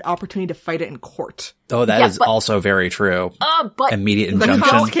have had an opportunity to fight it in court. Oh, that Yeah, is but- also very true. But Immediate The injunction.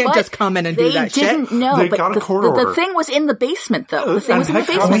 cops can't just come in and do that shit. They didn't know, They but got a the, court the order. thing was in the basement, though. The thing was in the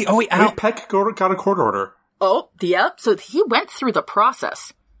Peck basement. ow. Peck got a court order. Oh, yep. So he went through the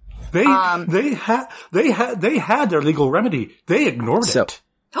process. They had their legal remedy. They ignored So- it.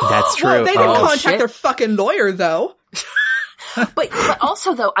 That's true. Well, they didn't Oh, contact shit. their fucking lawyer, though. But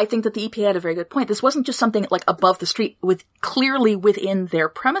also, though, I think that the EPA had a very good point. This wasn't just something like above the street clearly within their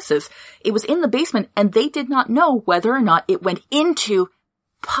premises. It was in the basement, and they did not know whether or not it went into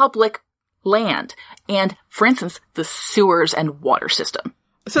public land. And, for instance, the sewers and water system.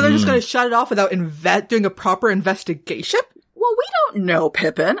 So they're just going to shut it off without doing a proper investigation? Well, we don't know,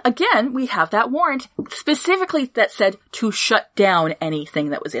 Pippin. Again, we have that warrant specifically that said to shut down anything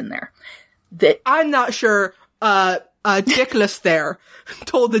that was in there. I'm not sure, Dickless there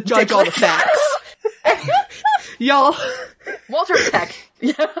told the judge all the facts. Y'all. Walter Peck.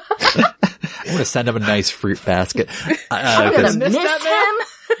 I'm going to send him a nice fruit basket. I'm going to miss him.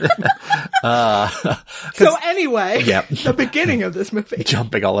 So anyway, the beginning of this movie.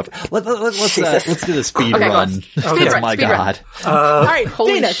 Jumping all over. Let's do the speed run. Oh my God. All right,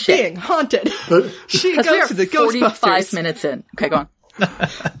 holy Dana shit. being haunted. She Because we goes are to the 45 Ghostbusters. minutes in. Okay, go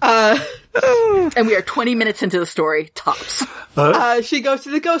on. And we are 20 minutes into the story, tops. She goes to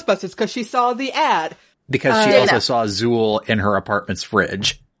the Ghostbusters because she saw the ad. Because she also saw Zool in her apartment's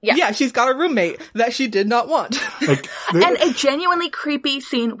fridge. Yeah. She's got a roommate that she did not want. And a genuinely creepy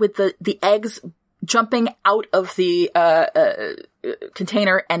scene with the eggs jumping out of the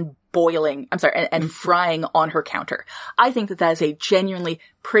container and boiling, and frying on her counter. I think that is a genuinely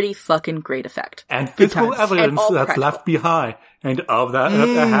pretty fucking great effect. And physical evidence And that's practical. left behind and of that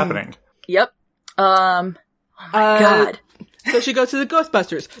happening. Yep. Oh my God. So she goes to the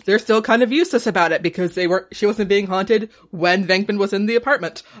Ghostbusters. They're still kind of useless about it because she wasn't being haunted when Venkman was in the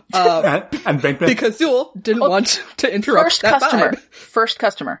apartment. And Venkman, Because Zool didn't want to interrupt First that customer. vibe. First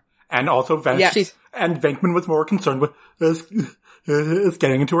customer. and also Venkman was more concerned with is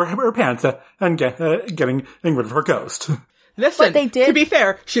getting into her pants and getting rid of her ghost. Listen, But they did- to be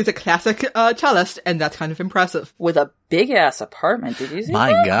fair, she's a classic cellist, and that's kind of impressive. With a big-ass apartment. Did you see My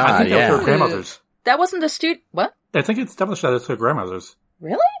that? God, I think that was her yeah. grandmother's. That wasn't the What? I think it's established that it's her grandmother's.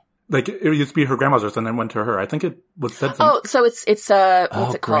 Really? Like, it used to be her grandmother's and then went to her. I think it was said something. Oh, so it's what's it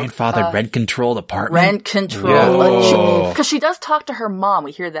called? grandfather rent-controlled apartment? Rent control. Because she does talk to her mom.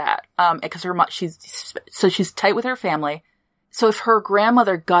 We hear that. Because her mom, she's tight with her family. So if her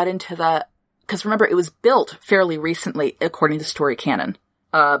grandmother got into because remember, it was built fairly recently, according to story canon,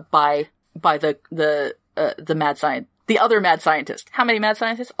 by the mad scientist, the other mad scientist. How many mad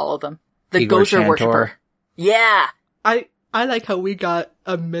scientists? All of them. The Igor Gozer Shantor. worshiper. Yeah. I like how we got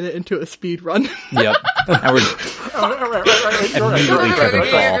a minute into a speed run. Yep. And we're immediately took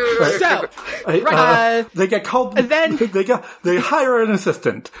a call. So, they get called, and then- they hire an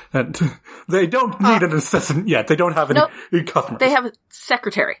assistant, and they don't need an assistant yet. They don't have any customers. They have a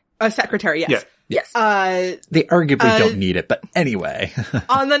secretary. a secretary, yes. Yeah. Yes. They arguably don't need it, but anyway.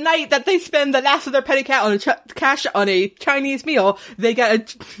 On the night that they spend the last of their petty cash on a Chinese meal, they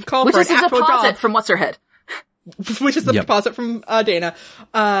get a call Which for is an a actual deposit job. from What's-Her-Head. Which is the Yep. deposit from Dana.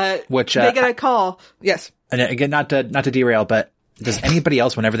 Which, they get a call. Yes. and again, not to derail, but does anybody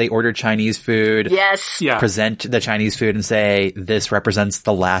else, whenever they order Chinese food, Yes. Yeah. present the Chinese food and say, this represents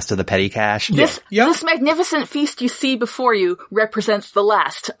the last of the petty cash? This magnificent feast you see before you represents the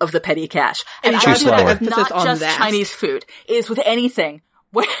last of the petty cash. And And I too do that slower. with not Emphasis on just that. Chinese food. It is with anything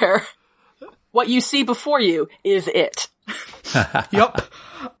where what you see before you is it. Yup.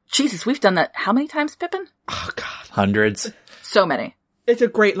 Jesus, we've done that how many times, Pippin? Oh, God. Hundreds. So many. It's a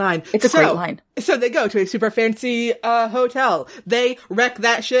great line. It's a great line. So they go to a super fancy hotel. They wreck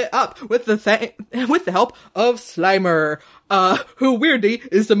that shit up with the help of Slimer, who weirdly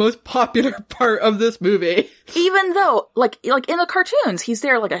is the most popular part of this movie. Even though, like in the cartoons, he's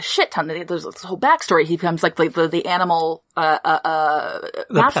there like a shit ton. There's this whole backstory. He becomes like the animal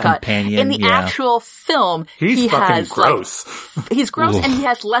mascot. companion, In the yeah. actual film, He's he fucking has gross. he's gross, Oof. and he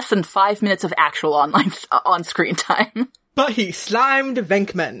has less than 5 minutes of actual on-screen time. But he slimed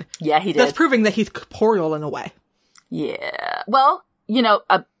Venkman. Yeah, he did. That's proving that he's corporeal in a way. Yeah. Well,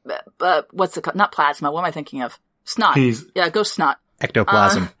 what's it called? Not plasma. What am I thinking of? Snot. Yeah, ghost snot.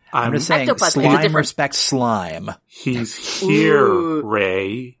 Ectoplasm. I'm just saying, ectoplasm is slime different. respects slime. He's here, Ooh.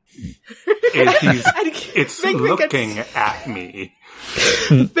 Ray. It's Venkman looking at me.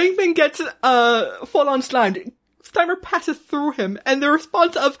 Venkman gets full-on slimed. Slimer passes through him, and the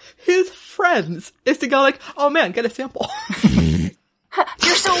response of his friends is to go like, "Oh man, get a sample."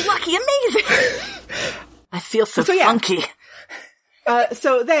 You're so lucky. Amazing. I feel so yeah. funky.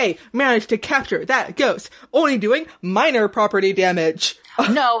 So they managed to capture that ghost, only doing minor property damage.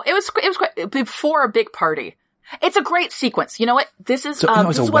 No, it was great. Before a big party. It's a great sequence. You know what? This is, So, it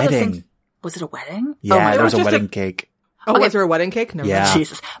was this a is one of the wedding. things- Was it a wedding? Yeah, Oh my there was God. a just wedding cake. Oh, Okay. was there a wedding cake? Never Yeah. mind.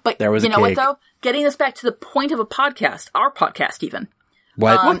 Jesus. But There was you a know what cake. though? Getting us back to the point of a podcast, our podcast even.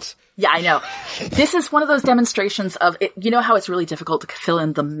 What? Yeah, I know. This is one of those demonstrations of it. You know how it's really difficult to fill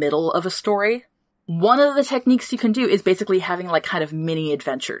in the middle of a story? One of the techniques you can do is basically having like kind of mini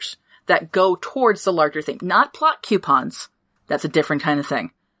adventures that go towards the larger thing. Not plot coupons. That's a different kind of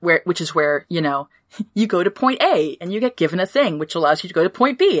thing. Which is where, you know, you go to point A and you get given a thing, which allows you to go to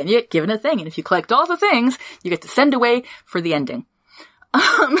point B and you get given a thing. And if you collect all the things, you get to send away for the ending.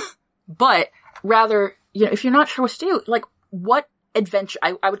 But rather, you know, if you're not sure what to do, like what adventure,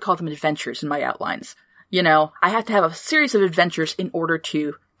 I would call them adventures in my outlines. You know, I have to have a series of adventures in order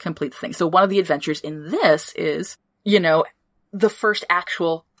to complete the thing. So one of the adventures in this is, you know, the first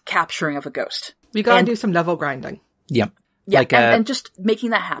actual capturing of a ghost. We gotta do some level grinding. Yep. Yeah, like and just making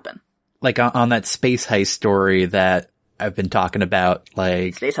that happen. Like on that space heist story that I've been talking about,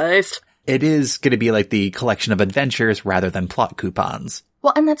 like... Space heist. It is going to be like the collection of adventures rather than plot coupons.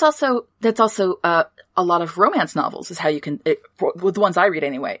 Well, and that's also a lot of romance novels is how you can, with the ones I read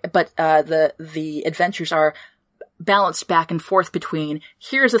anyway. But the adventures are balanced back and forth between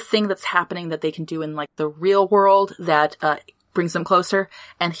here's a thing that's happening that they can do in like the real world that brings them closer,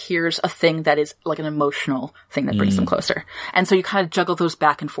 and here's a thing that is like an emotional thing that brings them closer. And so you kind of juggle those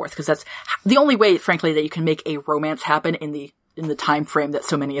back and forth because that's the only way, frankly, that you can make a romance happen in the time frame that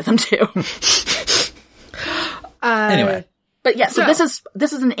so many of them do. Anyway. But yeah, so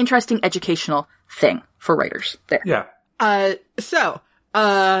this is an interesting educational thing for writers there. Yeah. So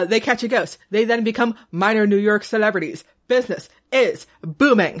they catch a ghost. They then become minor New York celebrities. Business is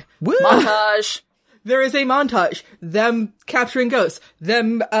booming. Woo! Montage. There is a montage. Them capturing ghosts.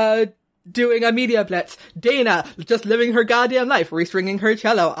 Them, doing a media blitz. Dana just living her goddamn life, restringing her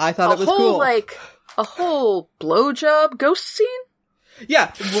cello. I thought it was cool. A whole blowjob ghost scene?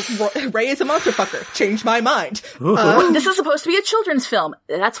 Yeah, Ray is a monster fucker. Changed my mind. This is supposed to be a children's film.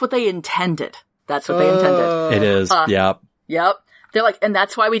 That's what they intended. That's what they intended. It is. Yep. Yep. They're like, and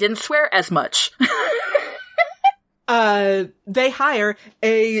that's why we didn't swear as much. They hire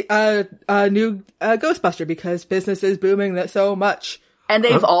a new Ghostbuster because business is booming so much. And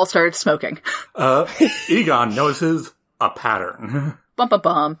they've all started smoking. Egon notices a pattern. Bum, bum,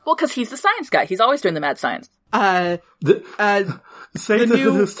 bum. Well, because he's the science guy. He's always doing the mad science. Say that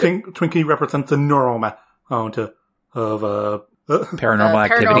this Twinkie represents the neural amount of paranormal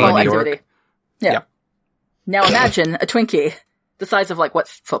activity in New York. Yeah. Now imagine a Twinkie the size of like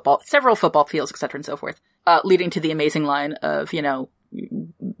several football fields, etc. and so forth, leading to the amazing line of, you know,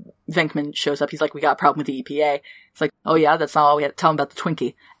 Venkman shows up. He's like, we got a problem with the EPA. It's like, oh yeah, that's not all we had to tell him about the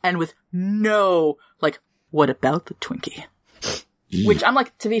Twinkie. And with no, like, what about the Twinkie? Which I'm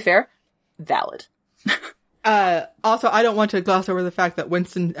like, to be fair, valid. Also, I don't want to gloss over the fact that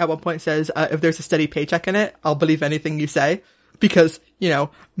Winston at one point says, if there's a steady paycheck in it, I'll believe anything you say. Because, you know,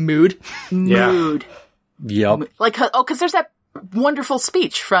 mood. Yeah. Mood. Yep. Like, cause there's that wonderful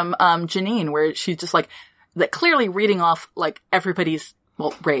speech from, Janine where she's just like, that clearly reading off, like, everybody's,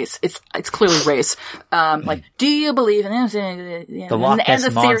 well, race. It's clearly race. Like, do you believe in the Loch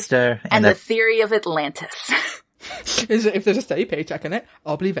Ness Monster and the theory of Atlantis? If there's a steady paycheck in it,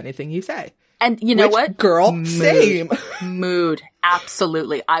 I'll believe anything you say. And you know what? Girl, Mood. same. Mood.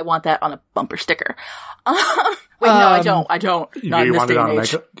 Absolutely. I want that on a bumper sticker. Wait, no, I don't. Not in this day and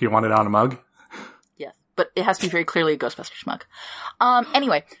age. Do you want it on a mug? Yes. But it has to be very clearly a Ghostbusters mug.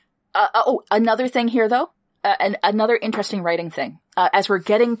 Anyway. Another thing here though. And another interesting writing thing. As we're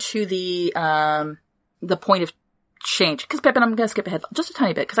getting to the point of change. Cause Pippin, I'm gonna skip ahead just a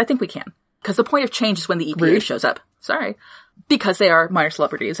tiny bit, cause I think we can. Cause the point of change is when the EPA shows up. Sorry. Because they are minor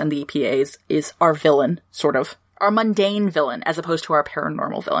celebrities and the EPA is our villain, sort of. Our mundane villain, as opposed to our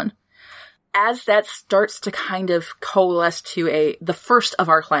paranormal villain. As that starts to kind of coalesce to the first of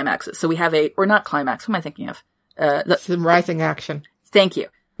our climaxes. So we have or not climax, what am I thinking of? Some rising action. Thank you.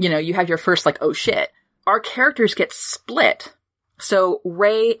 You know, you have your first like, oh shit. Our characters get split. So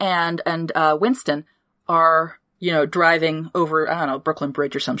Ray and Winston are, you know, driving over, I don't know, Brooklyn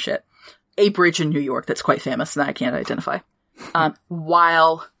Bridge or some shit. A bridge in New York that's quite famous and I can't identify.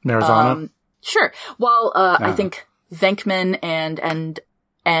 While Arizona? Sure. While I think Venkman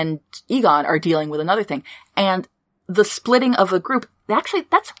and Egon are dealing with another thing. And the splitting of a group, actually,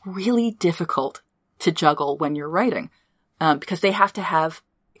 that's really difficult to juggle when you're writing. Because they have to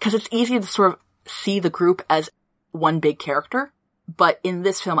because it's easy to sort of see the group as one big character. But in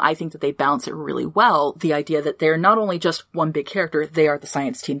this film, I think that they balance it really well. The idea that they're not only just one big character, they are the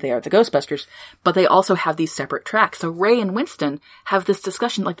science team, they are the Ghostbusters, but they also have these separate tracks. So Ray and Winston have this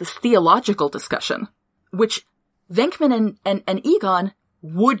discussion, like this theological discussion, which Venkman and Egon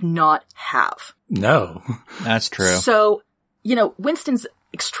would not have. No. That's true. So, you know, Winston's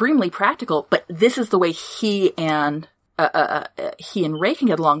extremely practical, but this is the way he and he and Ray can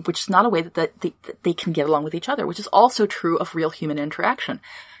get along, which is not a way that they can get along with each other, which is also true of real human interaction.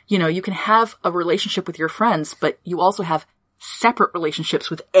 You know, you can have a relationship with your friends, but you also have separate relationships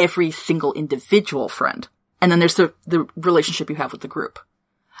with every single individual friend. And then there's the relationship you have with the group.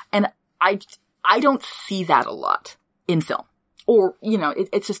 And I don't see that a lot in film. Or, you know,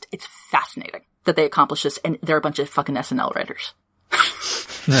 it's fascinating that they accomplish this, and they're a bunch of fucking SNL writers.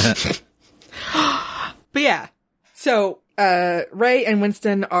 But yeah, so, Ray and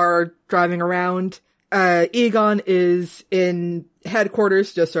Winston are driving around. Egon is in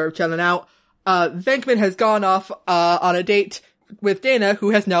headquarters, just sort of chilling out. Venkman has gone off, on a date with Dana, who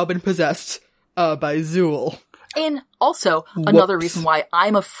has now been possessed, by Zool. And also, another reason why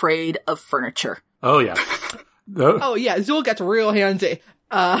I'm afraid of furniture. Oh, yeah. Oh, yeah, Zool gets real handsy,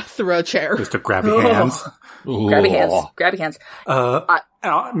 through a chair. Just to grab your hands. Grabby hands.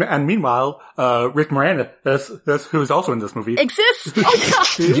 And meanwhile, Rick Moranis, who's also in this movie, exists! Oh,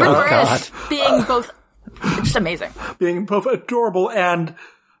 God! Rick Moranis being both, just amazing. Being both adorable and,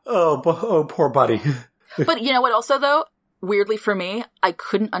 oh, poor buddy. But you know what also, though? Weirdly for me, I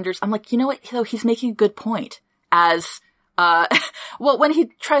couldn't understand. I'm like, you know what? Though he's making a good point. As, well, when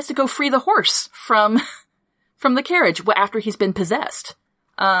he tries to go free the horse from the carriage after he's been possessed.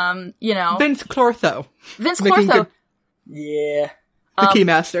 You know. Vince Clortho. Yeah. The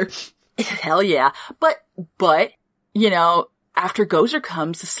Keymaster. Hell yeah. But, you know, after Gozer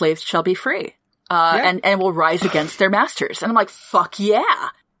comes, the slaves shall be free. And will rise against their masters. And I'm like, fuck yeah.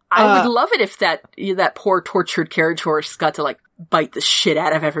 I would love it if that poor tortured carriage horse got to, like, bite the shit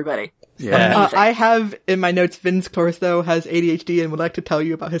out of everybody. Yeah. I have in my notes, Vince Clortho has ADHD and would like to tell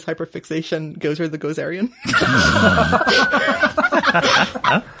you about his hyperfixation, Gozer the Gozerian.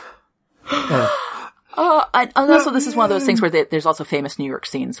 And also this is one of those things where there's also famous New York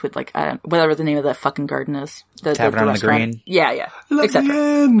scenes with, like, whatever the name of that fucking garden is. The Tavern on the Green. Yeah. Let me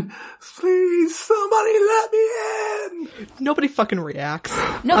in! Please, somebody let me in! Nobody fucking reacts.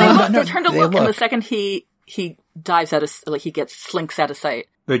 No, they turn to look, and the second he dives out of, like, he slinks out of sight.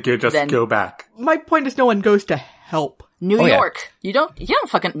 They could just go back. My point is no one goes to help. New York. Yeah. You don't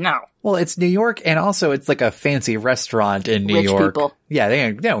fucking, no. Well, it's New York, and also it's like a fancy restaurant in New York. Rich people. Yeah,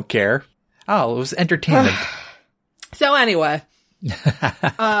 they don't care. Oh, it was entertainment. So anyway.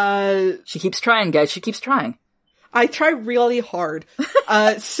 She keeps trying, guys. She keeps trying. I try really hard.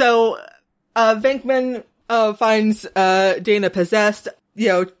 So Venkman, finds, Dana possessed, you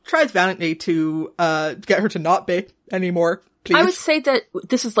know, tries valiantly to, get her to not be anymore. Please. I would say that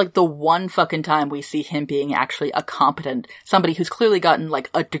this is like the one fucking time we see him being actually a competent, somebody who's clearly gotten like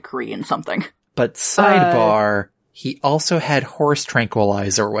a degree in something. But sidebar, he also had horse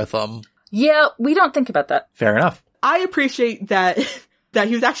tranquilizer with him. Yeah, we don't think about that. Fair enough. I appreciate that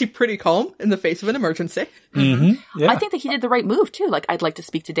he was actually pretty calm in the face of an emergency. Mm-hmm. Yeah. I think that he did the right move too. Like, I'd like to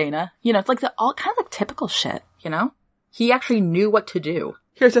speak to Dana. You know, it's like all kind of like typical shit, you know? He actually knew what to do.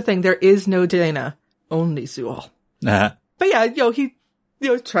 Here's the thing, there is no Dana, only Zool. Uh-huh. But yeah, you know, he, you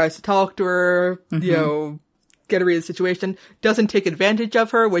know, tries to talk to her, you know, get her in the situation, doesn't take advantage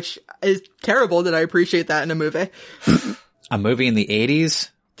of her, which is terrible that I appreciate that in a movie. A movie in the 80s?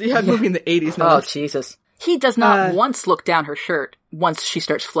 Yeah, a movie in the 80s. No Oh, less. Jesus. He does not once look down her shirt once she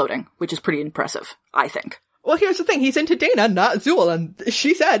starts floating, which is pretty impressive, I think. Well, here's the thing, he's into Dana, not Zool, and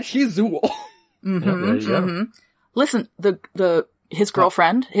she said she's Zool. Listen, his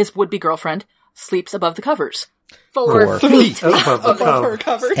girlfriend, his would-be girlfriend, sleeps above the covers. 4 feet. Above her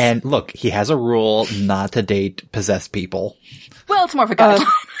covers. And look, he has a rule not to date possessed people. Well, it's more of a guideline.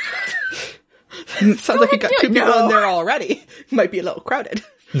 Sounds like he got 2 people in there already. Might be a little crowded.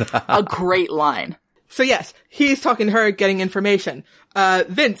 A great line. So yes, he's talking to her, getting information.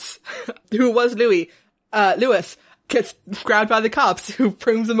 Vince, who was Louis, gets grabbed by the cops, who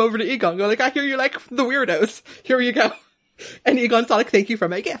brings him over to Egon. Go like, I hear you like the weirdos. Here you go. And Egon's like, thank you for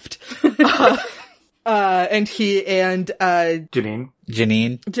my gift. And he and,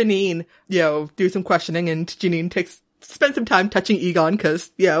 Janine, you know, do some questioning, and Janine spends some time touching Egon, cause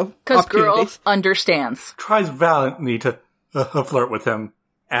girl understands. Tries valiantly to flirt with him,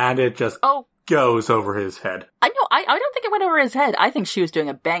 and it just goes over his head. I know, I don't think it went over his head. I think she was doing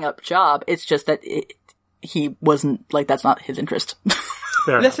a bang-up job. It's just that he wasn't, like, that's not his interest.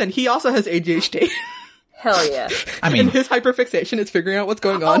 Listen, he also has ADHD. Hell yeah. I mean, and his hyperfixation is figuring out what's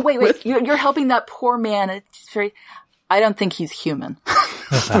going on. Oh, wait. You're helping that poor man. It's very... I don't think he's human.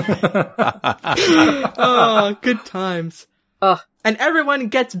 Oh, good times. And everyone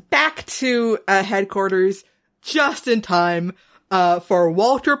gets back to headquarters just in time for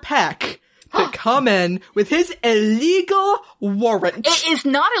Walter Peck to come in with his illegal warrant. It is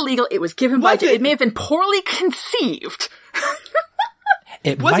not illegal. It was given by... Was it? It may have been poorly conceived.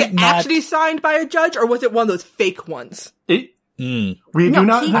 Was it actually signed by a judge, or was it one of those fake ones? We do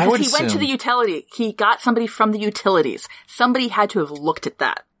not... He went to the utility. He got somebody from the utilities. Somebody had to have looked at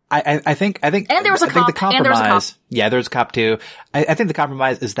that. I think, And there was a cop, the compromise, and there was a cop. Yeah, there's a cop too. I think the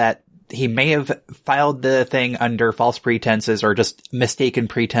compromise is that he may have filed the thing under false pretenses or just mistaken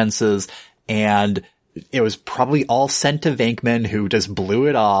pretenses, and it was probably all sent to Venkman, who just blew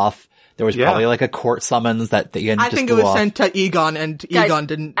it off. There was probably like a court summons that Ian just blew off. I think it was sent to Egon, and Guys, Egon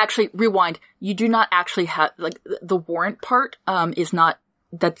didn't. Actually, rewind. You do not actually have, like, the warrant part, is not,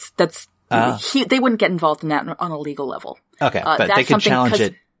 they wouldn't get involved in that on a legal level. Okay, but they could challenge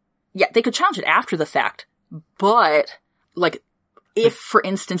it. Yeah, they could challenge it after the fact, but, like, if, for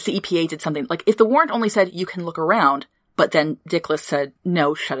instance, the EPA did something, like, if the warrant only said you can look around, but then Dickless said,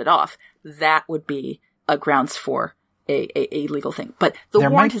 no, shut it off, that would be a grounds for a legal thing. But the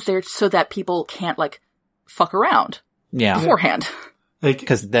warrant is there so that people can't, like, fuck around beforehand.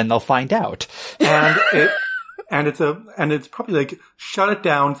 Because then they'll find out. And it's probably like, shut it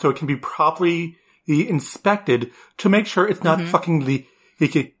down so it can be properly inspected to make sure it's not fucking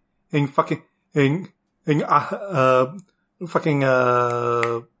leaking,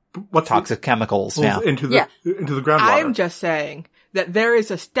 toxic chemicals into the groundwater. I'm just saying that there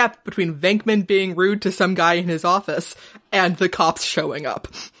is a step between Venkman being rude to some guy in his office and the cops showing up.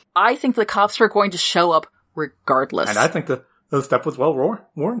 I think the cops are going to show up regardless. And I think the step was well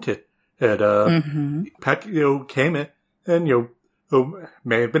warranted. Peck, came in and,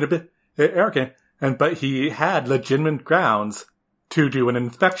 may have been a bit arrogant, but he had legitimate grounds to do an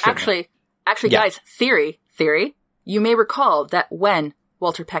inspection. Actually, guys, theory. You may recall that when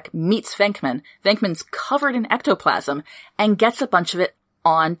Walter Peck meets Venkman, Venkman's covered in ectoplasm and gets a bunch of it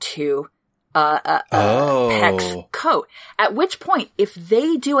onto Peck's coat. At which point, if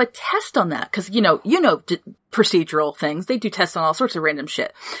they do a test on that, because procedural things, they do tests on all sorts of random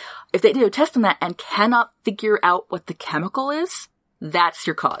shit. If they do a test on that and cannot figure out what the chemical is, that's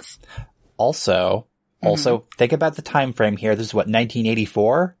your cause. Also, think about the time frame here. This is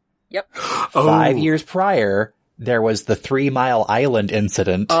 1984? Yep. 5 years prior, there was the 3 Mile Island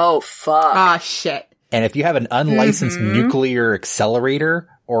incident. Oh, fuck. Ah, shit. And if you have an unlicensed nuclear accelerator,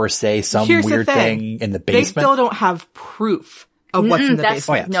 or say some weird thing in the basement. They still don't have proof of what's in the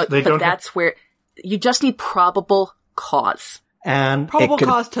basement. No, but that's where you just need probable cause. And probable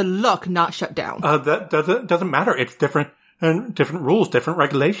cause to look, not shut down. That doesn't matter. It's different rules, different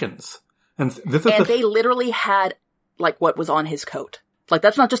regulations. And they literally had, like, what was on his coat. Like,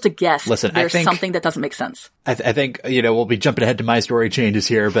 that's not just a guess. Listen, there's something that doesn't make sense. I think, we'll be jumping ahead to my story changes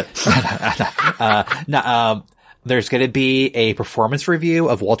here, but, there's going to be a performance review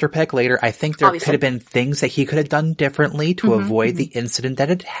of Walter Peck later. I think there could have been things that he could have done differently to avoid the incident that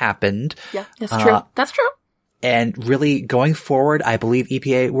had happened. Yeah, that's true. That's true. And really, going forward, I believe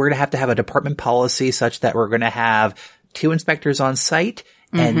EPA, we're going to have a department policy such that we're going to have 2 inspectors on site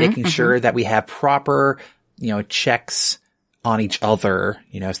and making sure that we have proper, checks on each other,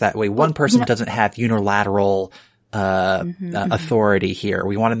 so that way one person doesn't have unilateral, authority here.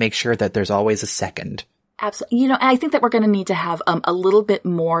 We want to make sure that there's always a second. Absolutely. I think that we're going to need to have a little bit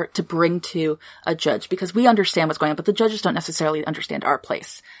more to bring to a judge, because we understand what's going on, but the judges don't necessarily understand our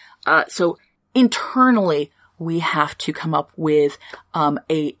place. So internally, we have to come up with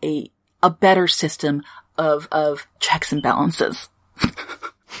a better system of checks and balances.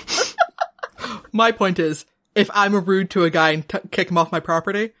 My point is, if I'm rude to a guy and kick him off my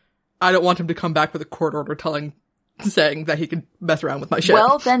property, I don't want him to come back with a court order saying that he can mess around with my shit.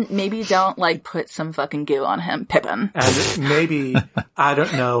 Well, then maybe don't, put some fucking goo on him, Pippin. And maybe, I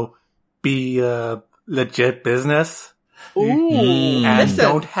don't know, be legit business. Ooh. And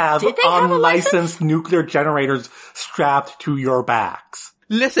don't have unlicensed nuclear generators strapped to your backs.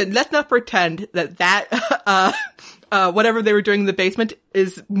 Listen, let's not pretend that whatever they were doing in the basement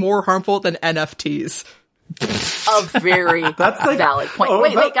is more harmful than NFTs. A very valid point.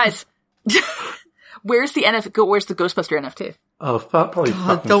 Wait, guys. Where's the Ghostbuster NFT? Oh, probably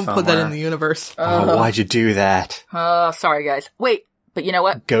don't put that in the universe. Why'd you do that? Sorry, guys. Wait, but you know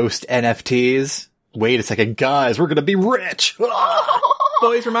what? Ghost NFTs? Wait a second, guys, we're gonna be rich!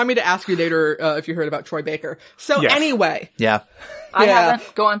 Boys, remind me to ask you later if you heard about Troy Baker. So anyway. Yeah. I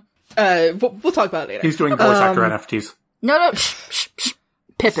haven't. Go on. We'll talk about it later. He's doing voice actor NFTs. No. Shh.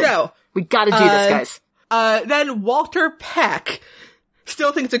 Pippin. So, we gotta do this, guys. Then Walter Peck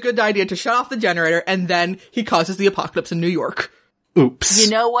still thinks it's a good idea to shut off the generator, and then he causes the apocalypse in New York. Oops. You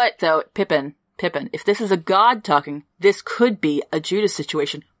know what, though, Pippin, if this is a god talking, this could be a Judas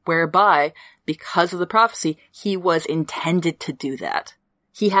situation whereby, because of the prophecy, he was intended to do that.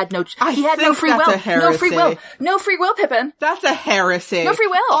 He had no free will. No free will. No free will, Pippin. That's a heresy. No free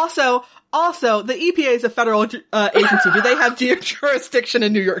will. Also, the EPA is a federal agency. Do they have jurisdiction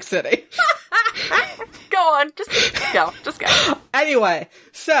in New York City? Go on. Just go. Anyway,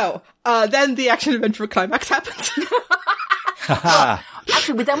 so, then the action-adventure climax happens.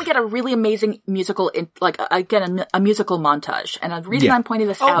 Actually, but then we get a really amazing musical, a musical montage. And the reason I'm pointing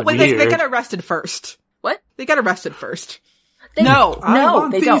this out... Wait, they get arrested first. What? They get arrested first. I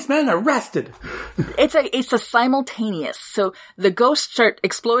want these don't. men arrested. It's a simultaneous. So the ghosts start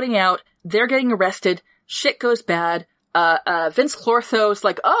exploding out. They're getting arrested. Shit goes bad. Vince Clortho's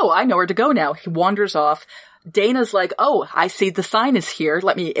like, oh, I know where to go now. He wanders off. Dana's like, oh, I see the sign is here.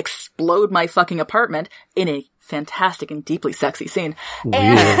 Let me explode my fucking apartment in a fantastic and deeply sexy scene.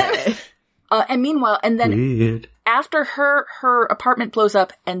 And, and meanwhile, after her apartment blows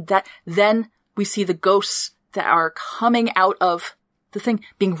up then we see the ghosts that are coming out of the thing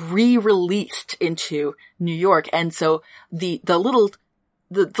being re-released into New York. And so the little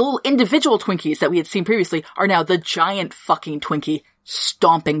individual Twinkies that we had seen previously are now the giant fucking Twinkie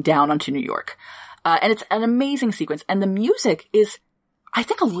stomping down onto New York. And it's an amazing sequence. And the music is, I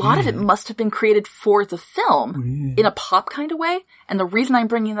think a lot of it must have been created for the film in a pop kind of way. And the reason I'm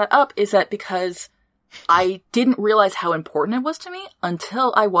bringing that up is that because I didn't realize how important it was to me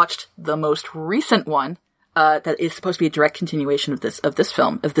until I watched the most recent one, that is supposed to be a direct continuation of this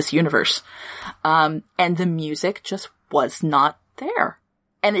film, of this universe. And the music just was not there.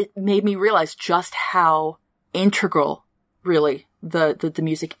 And it made me realize just how integral, really, the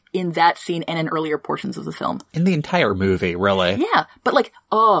music in that scene and in earlier portions of the film. In the entire movie, really. Yeah. But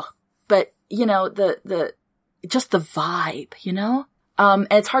just the vibe, you know? And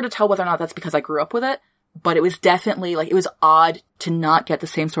it's hard to tell whether or not that's because I grew up with it, but it was definitely, it was odd to not get the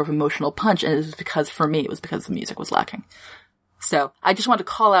same sort of emotional punch, and it was because, for me, it was because the music was lacking. So, I just wanted to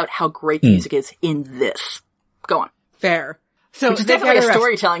call out how great the music is in this. Go on. Fair. So which is definitely a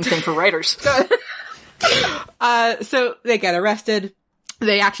storytelling thing for writers. So they get arrested.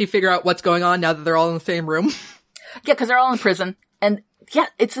 They actually figure out what's going on now that they're all in the same room. Yeah, because they're all in prison. And yeah,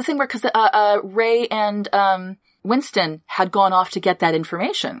 it's the thing where, because Ray and Winston had gone off to get that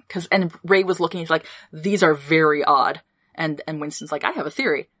information. And Ray was looking, he's like, these are very odd. And Winston's like, I have a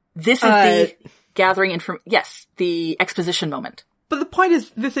theory. This is the gathering the exposition moment. But the point is,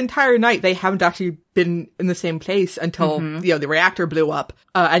 this entire night, they haven't actually been in the same place until, the reactor blew up.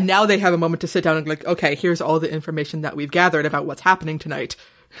 And now they have a moment to sit down and okay, here's all the information that we've gathered about what's happening tonight.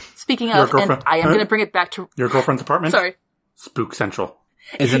 Speaking of, and I am going to bring it back to... Your girlfriend's apartment? Sorry. Spook Central.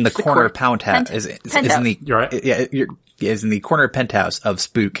 Is in the corner of Penthouse. Is in the... You're right. Yeah, is in the corner of Penthouse of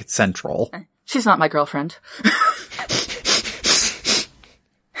Spook Central. She's not my girlfriend.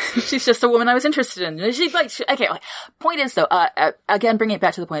 She's just a woman I was interested in. Okay. Point is, though, again, bringing it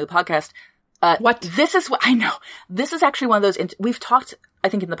back to the point of the podcast. This is what I know. This is actually one of those. We've talked, I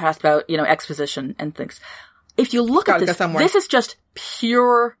think, in the past about exposition and things. If you look at this, this is just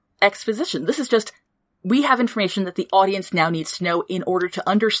pure exposition. This is just we have information that the audience now needs to know in order to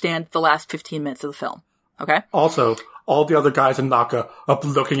understand the last 15 minutes of the film. Okay. Also, all the other guys in Naka up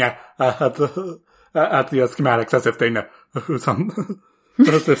looking at the schematics as if they know some.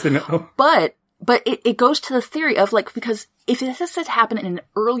 But it goes to the theory of because if this had happened in an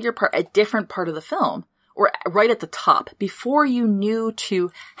earlier part, a different part of the film, or right at the top, before you knew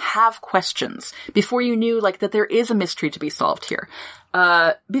to have questions, before you knew that there is a mystery to be solved here,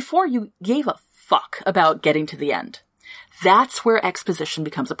 before you gave a fuck about getting to the end, that's where exposition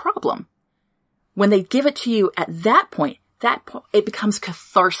becomes a problem. When they give it to you at that point, it becomes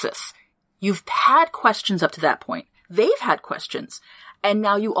catharsis. You've had questions up to that point. They've had questions. And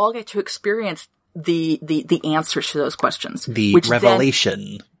now you all get to experience the answers to those questions. The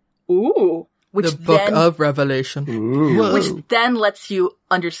revelation. Which the book of Revelation. Which then lets you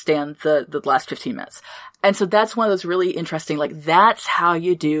understand the last 15 minutes. And so that's one of those really interesting, that's how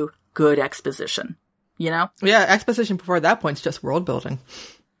you do good exposition. You know? Yeah, exposition before that point is just world building.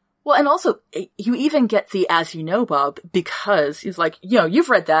 Well, and also, you even get the as you know, Bob, because he's you've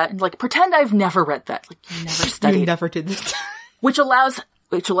read that, and pretend I've never read that. You never studied. You never did this. Which allows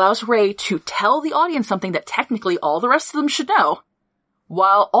Ray to tell the audience something that technically all the rest of them should know,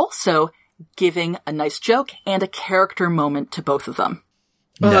 while also giving a nice joke and a character moment to both of them.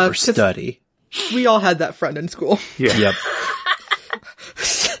 Never study. We all had that friend in school. Yeah. Yep.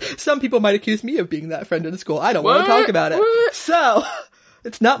 Some people might accuse me of being that friend in school. I don't want to talk about it. So,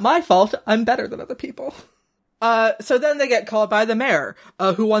 it's not my fault. I'm better than other people. So then they get called by the mayor,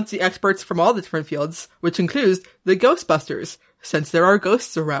 who wants the experts from all the different fields, which includes the Ghostbusters, since there are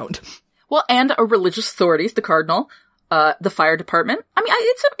ghosts around. Well, and religious authorities, the cardinal, the fire department. I mean,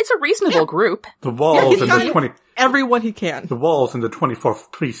 it's a reasonable group. The walls in the everyone he can. The walls in the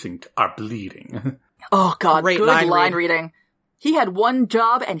 24th precinct are bleeding. Oh God, Great good line reading. He had one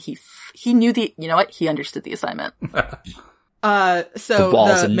job and he knew you know what? He understood the assignment. So the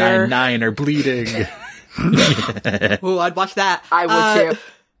walls the in mayor... 9-9 are bleeding. Ooh, I'd watch that. I would too.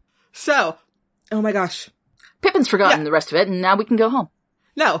 So, oh my gosh. Pippin's forgotten the rest of it, and now we can go home.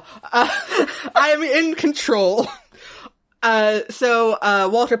 No, I am in control. So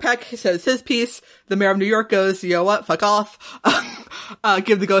Walter Peck says his piece. The mayor of New York goes, you know what? Fuck off.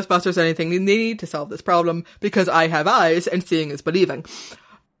 Give the Ghostbusters anything they need to solve this problem because I have eyes and seeing is believing.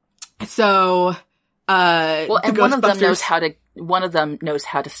 So, well, and one of them knows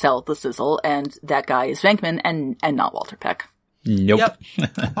how to sell the sizzle, and that guy is Venkman and not Walter Peck. Nope. Yep.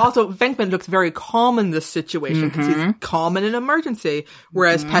 Also, Venkman looks very calm in this situation because he's calm in an emergency,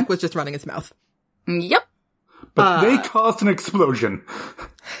 whereas Peck was just running his mouth. Yep. But they caused an explosion.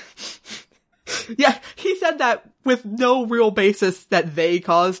 Yeah, he said that with no real basis that they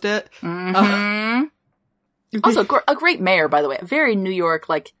caused it. Also, a great mayor, by the way. Very New York,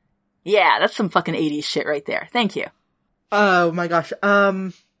 like, yeah, that's some fucking 80s shit right there. Thank you. Oh my gosh.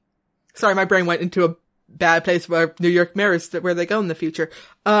 Sorry, my brain went into a bad place where New York mayor is where they go in the future.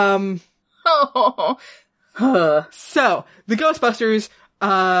 So, the Ghostbusters,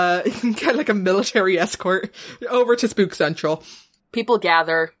 get like a military escort over to Spook Central. People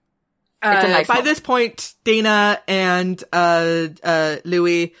gather. It's a nice by moment. this point, Dana and,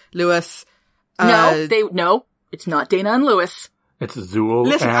 Louis, No, it's not Dana and Lewis. It's Zool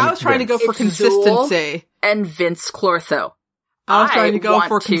listen, and I was trying to go for It's consistency. Zool and Vince Clortho. I was trying to go want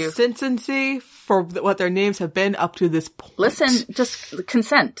for to- consistency for what their names have been up to this point. Listen, just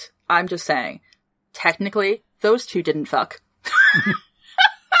consent. I'm just saying. Technically, those two didn't fuck.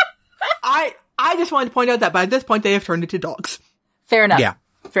 I just wanted to point out that by this point they have turned into dogs. Fair enough. Yeah.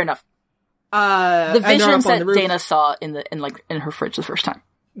 Fair enough. The And they're visions up on that the roof. Dana saw in her fridge the first time.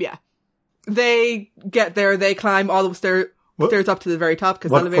 Yeah. They get there, they climb all the stairs up to the very top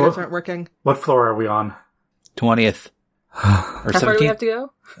because What elevators floor? aren't working. What floor are we on? 20th. Or How far do we 17th? have to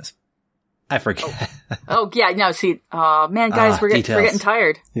go? I forget. Oh, yeah, no, see, man, guys, we're details. getting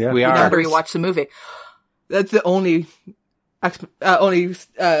tired. Yeah. We We are. gotta rewatch the movie. That's the only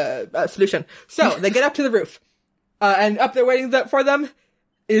solution. So they get up to the roof, and up there waiting for them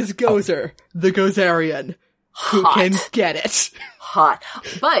is Gozer, the Gozerian, who Hot. can get it. Hot.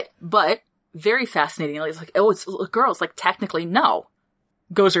 But, very fascinating. It's like, oh, it's girls. Like, technically, no.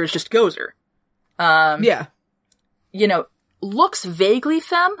 Gozer is just Gozer. Yeah. You know, looks vaguely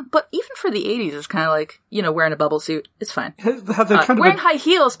femme, but even for the 80s, it's kind of like, you know, wearing a bubble suit. It's fine. Has a kind Wearing of high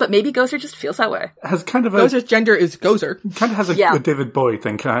heels, but maybe Gozer just feels that way. has kind of a Gozer's gender is Gozer. kind of has a, Yeah. a David Bowie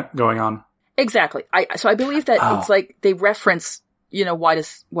thing going on. Exactly. So I believe that it's like, they reference, you know, why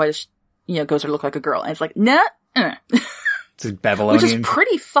does, you know, Gozer look like a girl? And it's like, nah, It's a Babylonian. which is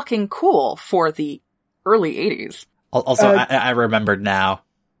pretty fucking cool for the early 80s. Also, I remembered now.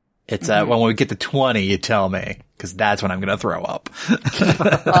 It's when we get to 20, you tell me, because that's when I'm going to throw up.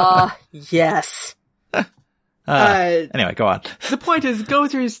 Yes. Anyway, go on. The point is,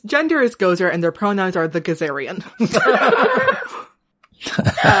 Gozer's gender is Gozer, and their pronouns are the Gozerian.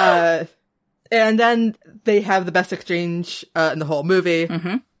 And then they have the best exchange in the whole movie,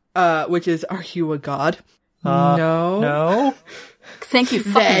 which is, "Are you a god?" No. No. Thank you,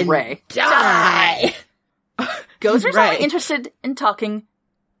 fucking Then Ray. Die. Gozer's Ray. only interested in talking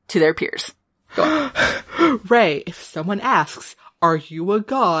to their peers. Ray, if someone asks, "Are you a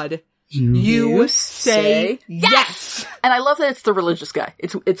god?" You say yes. And I love that it's the religious guy.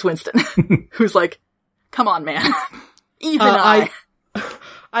 It's Winston, who's like, "Come on, man." Even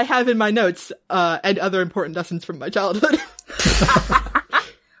I have in my notes and other important lessons from my childhood.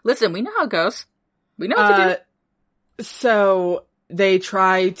 Listen, we know how it goes. We know what to do. So they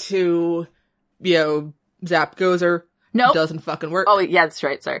try to, zap Gozer. Nope. Doesn't fucking work. Oh, yeah, that's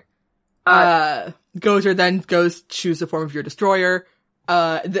right. Sorry. Gozer then goes, choose the form of your destroyer.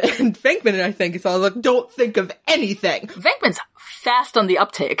 And Venkman, I think, is all like, don't think of anything. Venkman's fast on the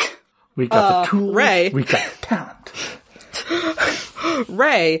uptake. We got the tools. Ray. We got the talent.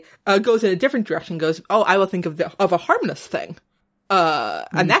 Ray goes in a different direction, goes, oh, I will think of a harmless thing.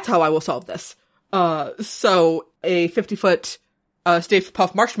 And that's how I will solve this. So a 50-foot Stay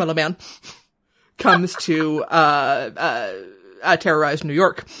Puft Marshmallow Man comes to terrorize New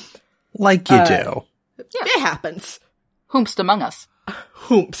York. Like you do. It happens. Whomst among us.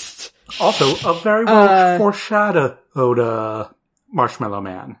 Hoomst. Also, a very well foreshadowed Marshmallow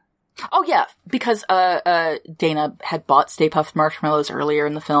Man. Oh yeah, because Dana had bought Stay Puft Marshmallows earlier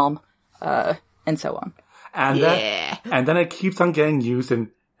in the film, and so on. And then it keeps on getting used in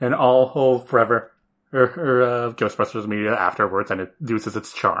all whole forever Ghostbusters media afterwards, and it loses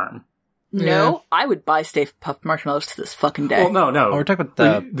its charm. No, I would buy Stay Puft Marshmallows to this fucking day. Well, no. Oh, we're talking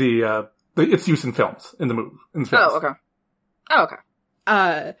about the its use in films, in the movie, in films. Oh,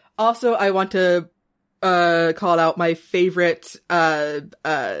 okay. Also, I want to call out my favorite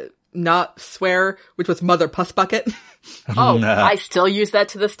not swear, which was Mother Puss Bucket. Oh, no. I still use that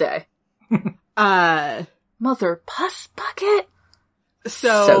to this day. Mother Puss Bucket?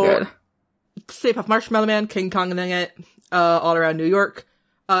 So good. Stay Puft Marshmallow Man, King Kong and it, all around New York.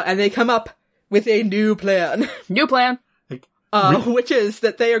 And they come up with a new plan. New plan. Which is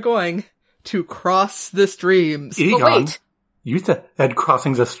that they are going to cross the streams. Egon, but wait. You said that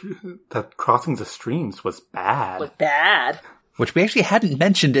crossing the streams was bad. Was bad. Which we actually hadn't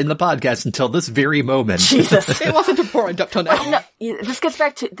mentioned in the podcast until this very moment. Jesus. It wasn't important up till now. No, this gets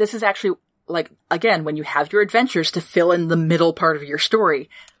back to, this is actually, like, again, when you have your adventures to fill in the middle part of your story,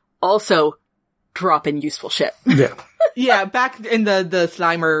 also drop in useful shit. Yeah. Yeah, back in the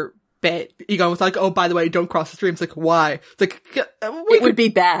Slimer bit, Egon was like, oh, by the way, don't cross the streams. Like, why? It's like, it would be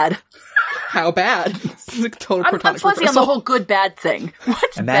bad. How bad? It's like total I'm fuzzy reversal. on the whole good bad thing.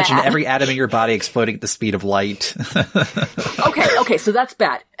 What's Imagine bad? every atom in your body exploding at the speed of light. Okay, so that's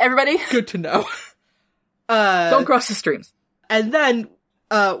bad. Everybody? Good to know. Don't cross the streams. And then,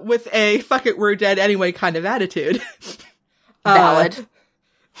 with a fuck it, we're dead anyway kind of attitude. Valid.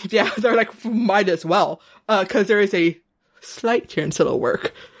 Yeah, they're like, might as well. Cause there is a slight chance it'll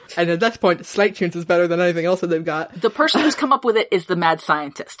work. And at that point, slight chance is better than anything else that they've got. The person who's come up with it is the mad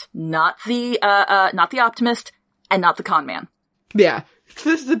scientist, not the optimist, and not the con man. Yeah. So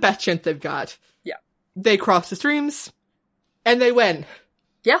this is the best chance they've got. Yeah. They cross the streams, and they win.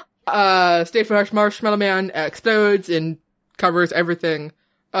 Yeah. Stay Puft Marshmallow Man explodes and covers everything,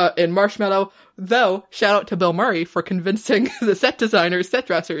 in Marshmallow. Though, shout out to Bill Murray for convincing the set designers, set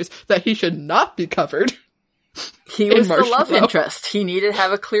dressers, that he should not be covered. He was the love interest. He needed to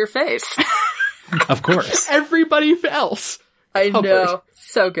have a clear face. Of course. Everybody else. I know.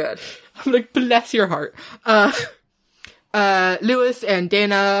 So good. I'm like, bless your heart. Lewis and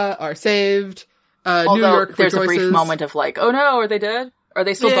Dana are saved. Although New York there's rejoices. a brief moment of like, oh no, are they dead? Are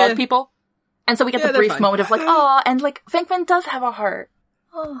they still dog people? And so we get the they're brief fine. moment of like, oh, and like, Venkman does have a heart.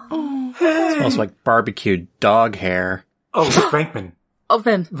 Oh. It smells like barbecued dog hair. Oh, Venkman. Oh,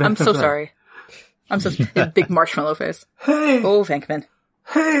 Vin, I'm so Venkman. sorry. I'm so big marshmallow face. Hey, Oh, Venkman.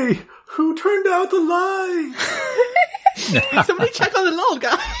 hey, who turned out the lights? Somebody check on the little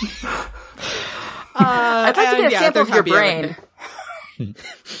guy. I'd like to get a sample of your brain.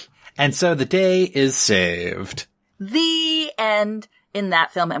 And so the day is saved. The end in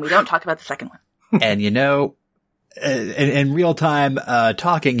that film, and we don't talk about the second one. And you know, in real time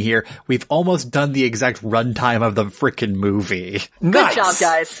talking here, we've almost done the exact runtime of the frickin' movie. Good Nice. job,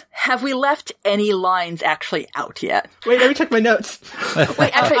 guys. Have we left any lines actually out yet? Wait, let me check my notes.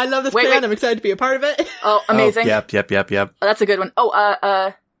 Wait, actually, I love this wait, plan. wait. I'm excited to be a part of it. Oh, amazing. Oh, yep. Oh, that's a good one.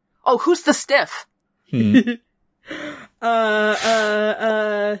 Oh, who's the stiff?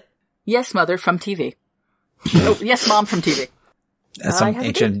 Yes, mother from TV. Oh, yes, mom from TV. Some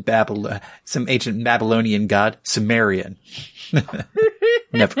ancient Babylonian god, Sumerian.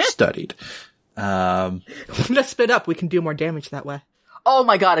 Never studied. Let's split up. We can do more damage that way. Oh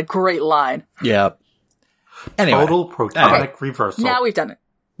my god, a great line. Yeah. Anyway. Total protonic reversal. Now we've done it.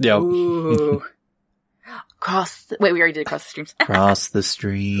 Yep. Ooh. Wait, we already did cross the streams. Cross the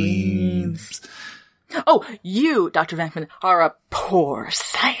streams. Oh, you, Dr. Venkman, are a poor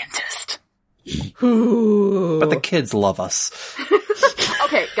scientist. But the kids love us.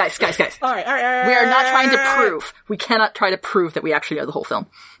 Okay, guys. All right. We are not trying to prove. We cannot try to prove that we actually know the whole film.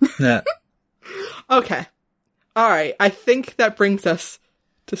 Yeah. Okay. All right. I think that brings us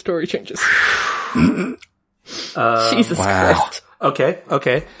to story changes. Jesus wow. Christ. Okay.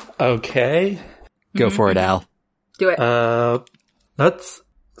 Go for it, Al. Do it. Let's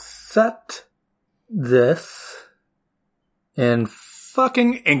set this in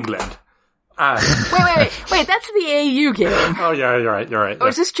fucking England. Wait, that's the AU game. Oh, yeah, you're right. Or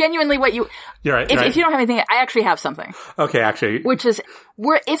is this genuinely what you... You're right. If you don't have anything, I actually have something. Okay, actually. Which is,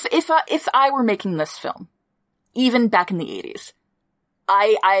 if I were making this film, even back in the 80s,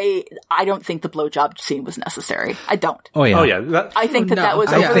 I don't think the blowjob scene was necessary. I don't. Oh, yeah. Oh, yeah. I think that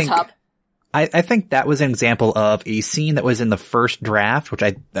was I over the top. I think that was an example of a scene that was in the first draft, which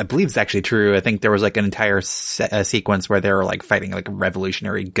I believe is actually true. I think there was like an entire sequence where they were like fighting like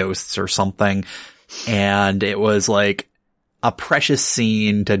revolutionary ghosts or something. And it was like a precious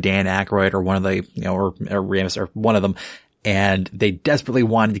scene to Dan Aykroyd or one of the, or Ramis or one of them. And they desperately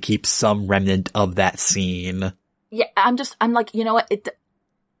wanted to keep some remnant of that scene. Yeah, I'm like, you know what?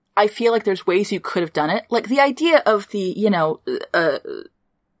 I feel like there's ways you could have done it. Like the idea of the,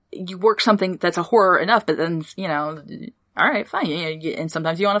 you work something that's a horror enough, but then, all right, fine. And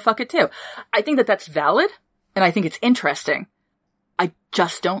sometimes you want to fuck it too. I think that that's valid, and I think it's interesting. I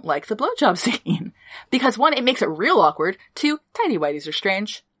just don't like the blowjob scene. Because one, it makes it real awkward. Two, tidy whities are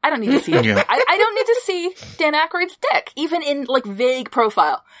strange. I don't need to see it. Yeah. I don't need to see Dan Aykroyd's dick, even in like vague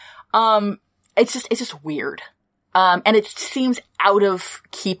profile. It's just weird. And it seems out of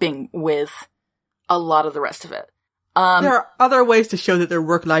keeping with a lot of the rest of it. There are other ways to show that their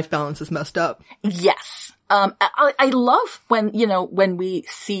work-life balance is messed up. Yes. I love when we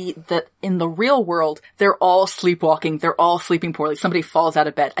see that in the real world, they're all sleepwalking, they're all sleeping poorly, somebody falls out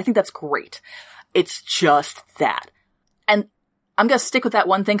of bed. I think that's great. It's just that. And I'm gonna stick with that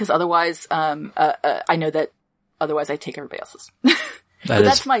one thing, because otherwise, I know that otherwise I take everybody else's.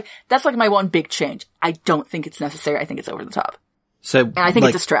 That's like my one big change. I don't think it's necessary. I think it's over the top. And I think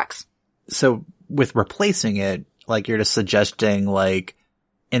it distracts. So with replacing it, like you're just suggesting, like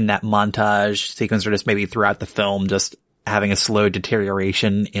in that montage sequence or just maybe throughout the film, just having a slow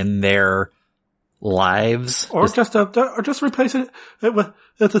deterioration in their lives, or just replace it with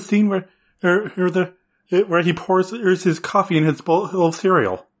a scene where he pours his coffee in his bowl of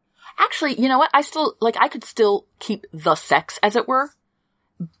cereal. Actually, you know what? I could still keep the sex, as it were.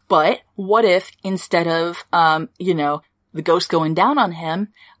 But what if instead of, the ghost going down on him,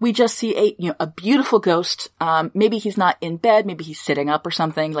 we just see a beautiful ghost. Maybe he's not in bed. Maybe he's sitting up or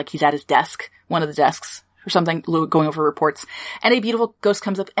something, like he's at his desk, one of the desks or something, going over reports. And a beautiful ghost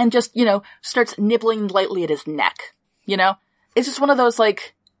comes up and just, starts nibbling lightly at his neck. It's just one of those,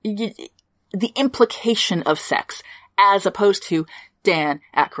 like, the implication of sex as opposed to Dan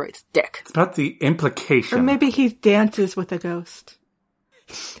Aykroyd's dick. It's about the implication. Or maybe he dances with a ghost.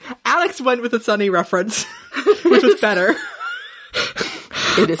 Alex went with a Sunny reference, which was better.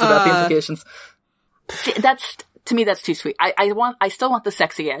 It is about the implications. To me, that's too sweet. I still want the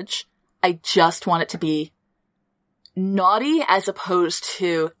sexy edge. I just want it to be naughty as opposed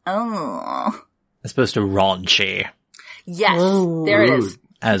to, as opposed to raunchy. Yes, there it is.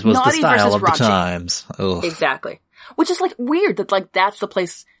 As was naughty the style of raunchy. the times. Ugh. Exactly. Which is like weird that like that's the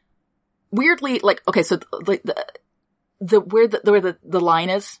place. Weirdly, like, okay, so like where the line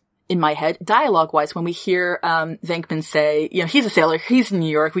is in my head, dialogue wise, when we hear Venkman say, he's a sailor, he's in New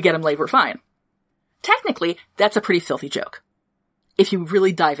York, we get him laid, we're fine. Technically, that's a pretty filthy joke. If you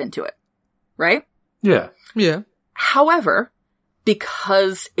really dive into it. Right? Yeah. Yeah. However,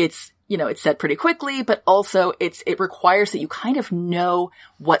 because it's, it's said pretty quickly, but also it requires that you kind of know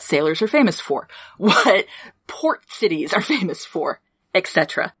what sailors are famous for, what port cities are famous for,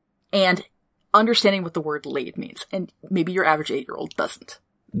 etc. And understanding what the word laid means. And maybe your average 8-year-old doesn't.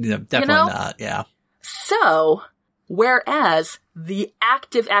 Yeah, definitely not, yeah. So, whereas the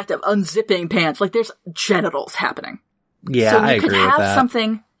active act of unzipping pants, like there's genitals happening. Yeah, so I agree with that. So you could have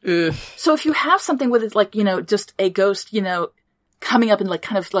something, so if you have something with it, like, just a ghost, coming up and like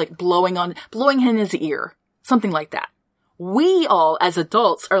kind of like blowing in his ear, something like that. We all, as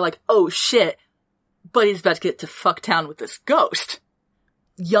adults, are like, oh shit, Buddy's about to get to fuck town with this ghost.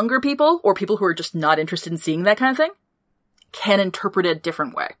 Younger people, or people who are just not interested in seeing that kind of thing, can interpret it a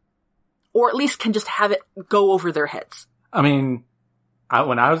different way. Or at least can just have it go over their heads. I mean,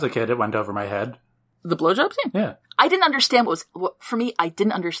 when I was a kid, it went over my head. The blowjob scene? Yeah. I didn't understand for me, I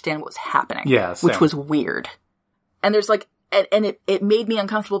didn't understand what was happening. Yeah, same. Which was weird. And there's like, and it made me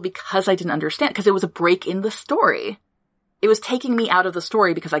uncomfortable because I didn't understand, because it was a break in the story. It was taking me out of the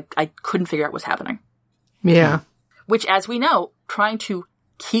story because I couldn't figure out what's happening. Yeah. Which, as we know, trying to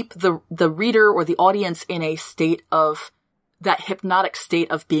keep the reader or the audience in a state of that hypnotic state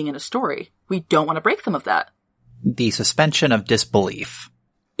of being in a story. We don't want to break them of that. The suspension of disbelief.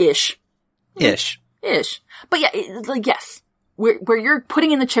 Ish. But yeah, like, yes. Where you're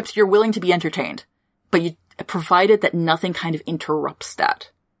putting in the chips, you're willing to be entertained. But you, provided that nothing kind of interrupts that.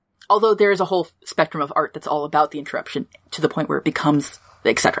 Although there is a whole spectrum of art that's all about the interruption to the point where it becomes,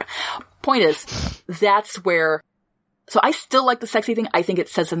 etc. Point is, that's where, so I still like the sexy thing. I think it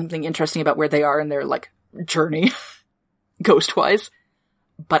says something interesting about where they are in their, like, journey, ghost-wise.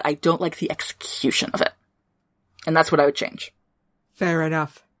 But I don't like the execution of it. And that's what I would change. Fair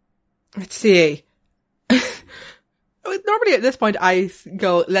enough. Let's see. Normally at this point I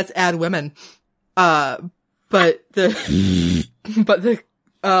go, let's add women. But the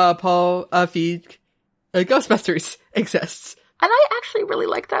Paul Feig Ghostbusters exists. And I actually really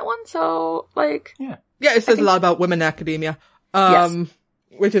like that one, so, like... Yeah, it says a lot about women in academia. Yes.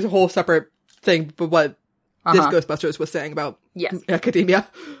 Which is a whole separate thing, but what this Ghostbusters was saying about academia.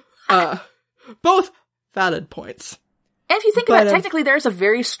 Both valid points. And if you think about it, technically there's a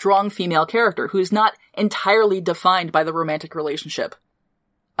very strong female character who's not entirely defined by the romantic relationship.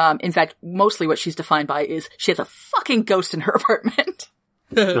 In fact, mostly what she's defined by is she has a fucking ghost in her apartment.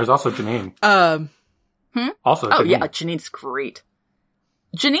 There's also Janine. Also Janine. Oh yeah, Janine's great.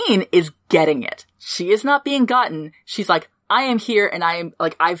 Janine is getting it. She is not being gotten. She's like, I am here and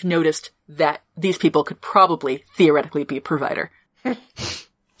I've noticed that these people could probably theoretically be a provider.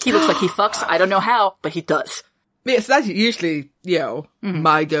 He looks like he fucks. I don't know how, but he does. Yeah, so that's usually,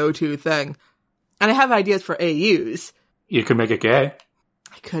 my go-to thing. And I have ideas for AUs. You could make it gay.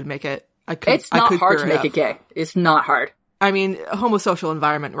 I could make it. It's not hard to make it gay. It's not hard. I mean, homosocial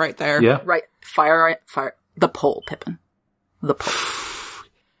environment right there. Yeah. Right. Fire. The pole, Pippin. The pole.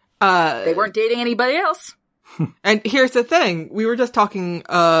 They weren't dating anybody else. And here's the thing. We were just talking,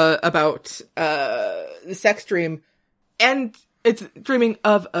 about, the sex dream. And it's dreaming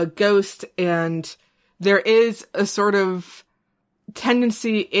of a ghost, and there is a sort of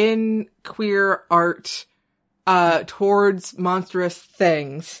tendency in queer art, towards monstrous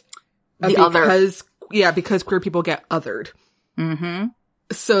things. Because queer people get othered. Mm-hmm.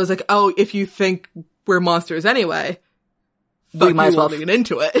 So it's like, oh, if you think we're monsters anyway, we might as well get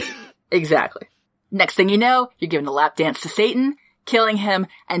into it. Exactly. Next thing you know, you're giving a lap dance to Satan, killing him,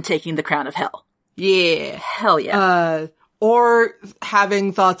 and taking the crown of hell. Yeah. Hell yeah. Or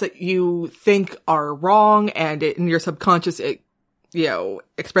having thoughts that you think are wrong, and in your subconscious it,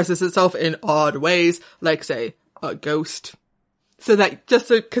 expresses itself in odd ways, like, say, a ghost. So that,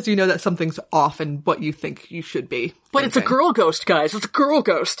 cause you know that something's off in what you think you should be. But it's a girl ghost, guys. It's a girl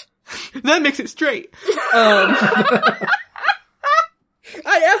ghost. That makes it straight. I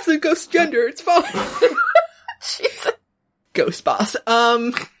asked the ghost gender, it's fine. Jesus. Ghost boss.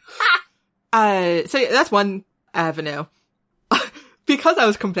 So yeah, that's one avenue. Because I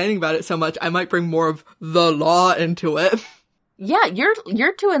was complaining about it so much, I might bring more of the law into it. Yeah,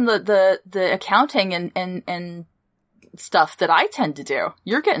 you're doing the accounting and stuff that I tend to do.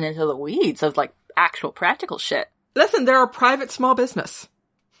 You're getting into the weeds of, like, actual practical shit. Listen, they're a private small business.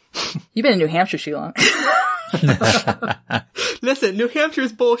 You've been in New Hampshire too long. Listen, New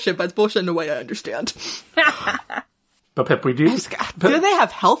Hampshire's bullshit, but it's bullshit in a way I understand. But Pip, we do... Do they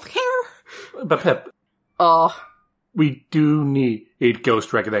have health care? But Pip... Oh... We do need ghost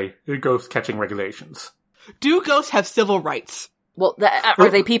catching regulations. Do ghosts have civil rights? Well, are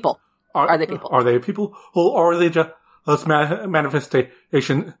they people? Are they people? Are they people? Or are they just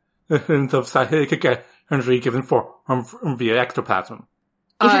manifestations of psychic energy given via ectoplasm?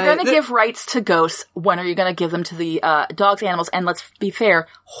 If you're going to give rights to ghosts, when are you going to give them to the dogs, animals, and let's be fair,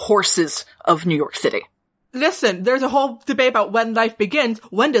 horses of New York City? Listen, there's a whole debate about when life begins.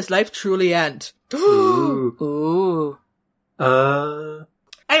 When does life truly end? Ooh.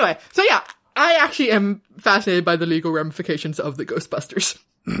 Anyway, so yeah, I actually am fascinated by the legal ramifications of the Ghostbusters.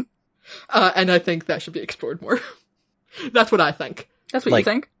 And I think that should be explored more. That's what I think. That's what you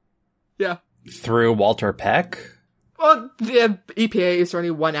think? Yeah. Through Walter Peck? Well, the EPA is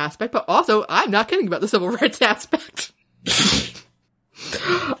certainly one aspect, but also, I'm not kidding about the civil rights aspect.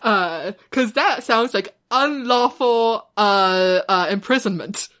 Cause that sounds like unlawful,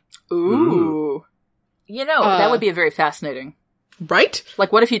 imprisonment. Ooh. You know, that would be very fascinating. Right?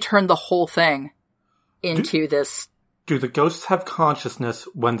 Like, what if you turned the whole thing into this... Do the ghosts have consciousness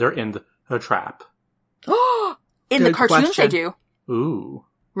when they're in the trap? In the cartoons they do. Ooh.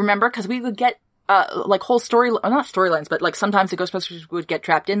 Remember? Because we would get, like, whole not storylines, but, like, sometimes the Ghostbusters would get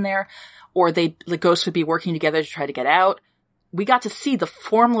trapped in there, or the ghosts would be working together to try to get out. We got to see the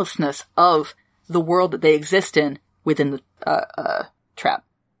formlessness of the world that they exist in within the, trap.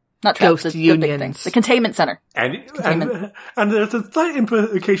 Not trap, Ghost the unions. big thing. The containment center. And there's a slight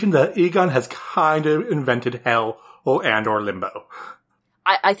implication that Egon has kind of invented hell or limbo.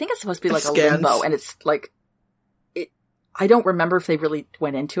 I think it's supposed to be like a limbo, and it's like, I don't remember if they really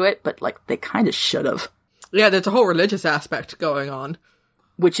went into it, but like they kind of should have. Yeah, there's a whole religious aspect going on.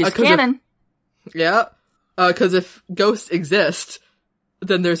 Which is canon. Yeah. Cause if ghosts exist,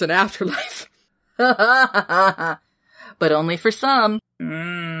 then there's an afterlife. But only for some.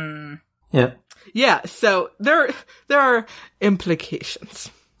 Yeah. Yeah, so there are implications.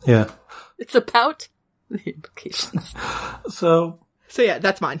 Yeah. It's about the implications. So yeah,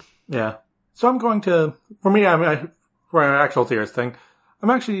 that's mine. Yeah. So I'm going to, for me, for an actual serious thing,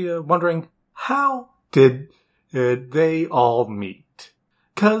 I'm actually wondering, how did they all meet?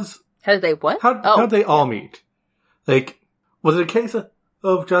 Because How did they what? how did they all meet? Like, was it a case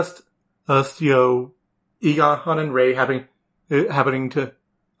of just us, Egon and Ray happening to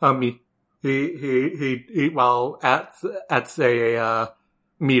meet he while at say a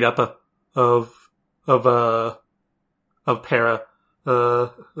meetup of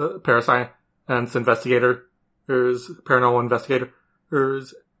parascience investigators, paranormal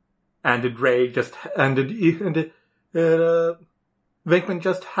investigators, and did Ray just Venkman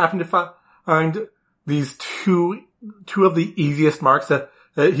just happen to find these two of the easiest marks that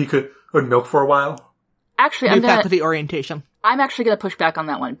he could milk for a while? Actually, faculty orientation. I'm actually going to push back on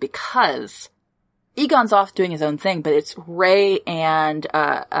that one because Egon's off doing his own thing, but it's Ray and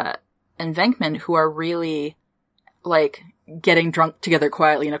Venkman who are really, like, getting drunk together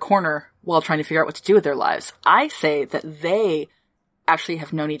quietly in a corner while trying to figure out what to do with their lives. I say that they actually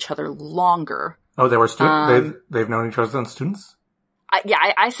have known each other longer. Oh, they were students? They've known each other since students?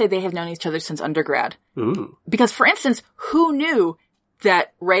 I say they have known each other since undergrad. Ooh. Because, for instance, who knew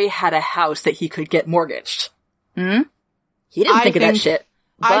that Ray had a house that he could get mortgaged? He didn't think of that shit.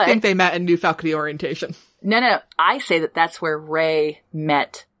 But I think they met in New Faculty Orientation. No. I say that that's where Ray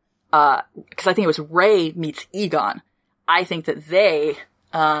met, because I think it was Ray meets Egon. I think that they,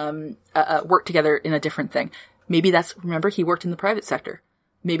 worked together in a different thing. Maybe remember, he worked in the private sector.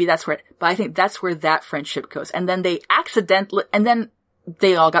 Maybe that's where, but I think that's where that friendship goes. And then they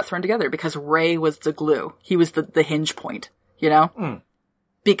all got thrown together because Ray was the glue. He was the hinge point, you know? Mm.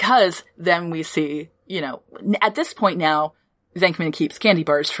 Because then we see, you know, at this point now, Venkman keeps candy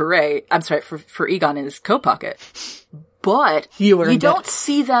bars for for Egon in his coat pocket. But you don't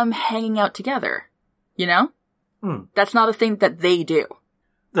see them hanging out together, you know? Mm. That's not a thing that they do.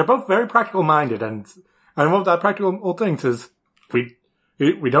 They're both very practical minded, and one of that practical things is we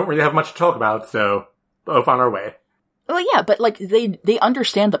don't really have much to talk about, so both on our way. Well, yeah, but like they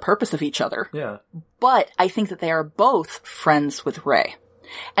understand the purpose of each other. Yeah. But I think that they are both friends with Ray.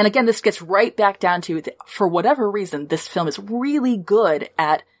 And again, this gets right back down to, for whatever reason, this film is really good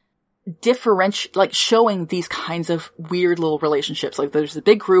at showing these kinds of weird little relationships. Like there's the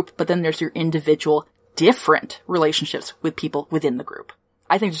big group, but then there's your individual different relationships with people within the group.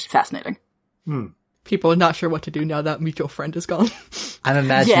 I think it's just fascinating. People are not sure what to do now that mutual friend is gone. I'm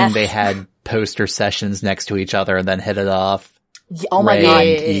imagining they had poster sessions next to each other and then hit it off. Oh my Ray god,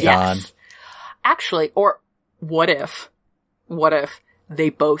 and Egon. yes. Actually, or what if they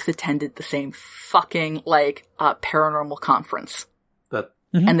both attended the same fucking, paranormal conference?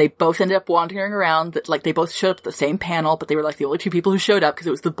 And they both ended up wandering around, they both showed up at the same panel, but they were the only two people who showed up because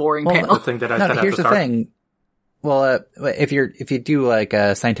it was the boring panel. The thing that I said here's at the the thing. Well, if you do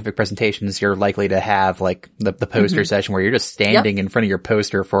scientific presentations, you're likely to have the poster session where you're just standing in front of your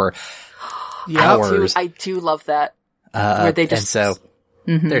poster for hours. I do love that. Where they just, and so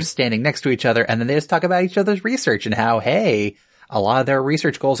they're standing next to each other, and then they just talk about each other's research and how, hey, a lot of their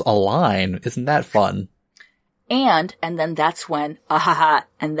research goals align. Isn't that fun? And then that's when,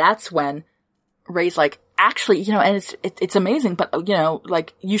 and that's when Ray's actually, and it's amazing, but,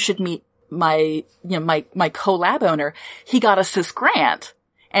 you should meet my collab owner. He got us this grant.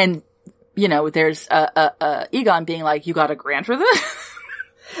 And, there's, Egon being you got a grant for this?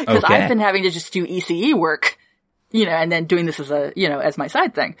 Cause I've been having to just do ECE work, and then doing this as as my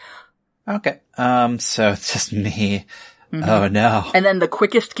side thing. Okay. So it's just me. Oh no. And then the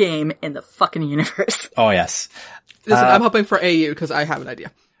quickest game in the fucking universe. Oh yes. Listen, I'm hoping for AU because I have an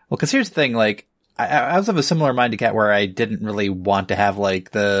idea. Well, cause here's the thing, I was of a similar mind to Kat where I didn't really want to have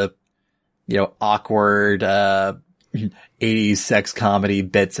the, awkward, 80s sex comedy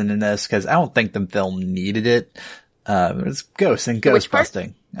bits in this cause I don't think the film needed it. It's ghosts and ghost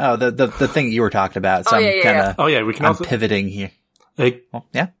busting. Oh, the thing that you were talking about. So we can I'm also pivoting here.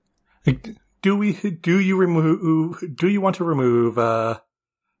 Yeah. Do you want to remove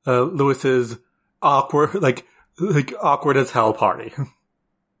Lewis's awkward awkward as hell party?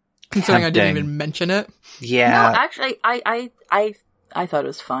 Considering I didn't even mention it. Yeah. No, actually I thought it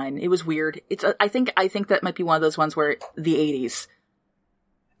was fine. It was weird. I think that might be one of those ones where the 80s.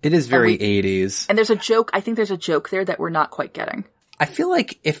 It is very 80s. And there's a joke, I think there's a joke there that we're not quite getting. I feel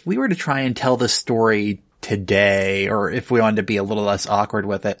like if we were to try and tell the story today, or if we wanted to be a little less awkward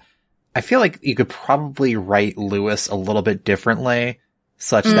with it, I feel like you could probably write Lewis a little bit differently,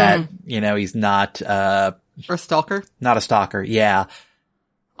 such that, he's not, or a stalker? Not a stalker, yeah.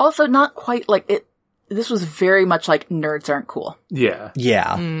 Also, not quite this was very much nerds aren't cool. Yeah.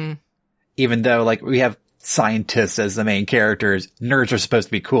 Yeah. Even though, we have scientists as the main characters, nerds are supposed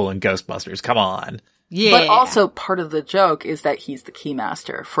to be cool in Ghostbusters, come on. Yeah. But also part of the joke is that he's the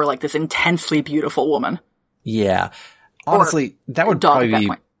keymaster for like this intensely beautiful woman. Yeah. Honestly, that would Dog probably at that be,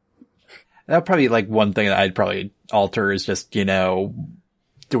 point. that would probably be like one thing that I'd probably alter is just, you know,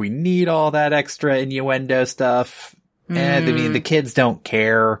 do we need all that extra innuendo stuff? And I mean, the kids don't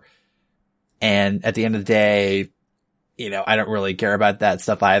care. And at the end of the day, you know, I don't really care about that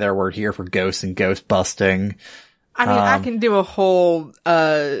stuff either. We're here for ghosts and ghost busting. I mean, I can do a whole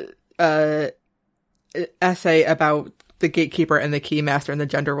essay about the gatekeeper and the keymaster and the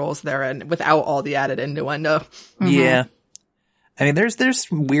gender roles therein without all the added innuendo. Yeah. I mean, there's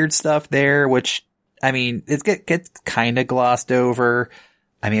some weird stuff there, which, I mean, it gets kind of glossed over.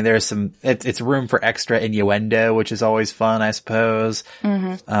 I mean, there's some, it's room for extra innuendo, which is always fun, I suppose.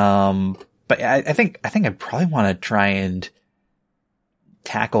 But I think I'd probably want to try and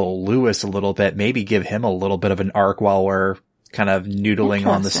tackle Lewis a little bit, maybe give him a little bit of an arc while we're kind of noodling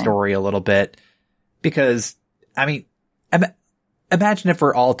on the story a little bit. Because, I mean, imagine if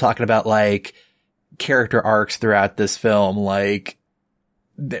we're all talking about like character arcs throughout this film, like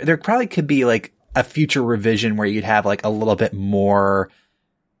there probably could be like a future revision where you'd have like a little bit more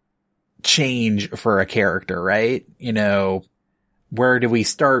change for a character, right? You know, where do we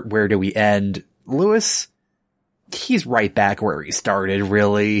start? Where do we end? Lewis, he's right back where he started,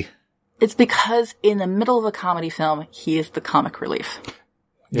 really. It's because in the middle of a comedy film, he is the comic relief.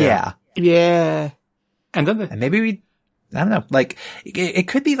 Yeah. And then And maybe I don't know, like, it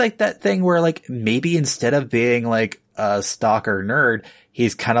could be like that thing where like maybe instead of being like a stalker nerd,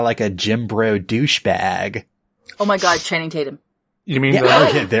 he's kind of like a gym bro douchebag. Oh my god, Channing Tatum. you mean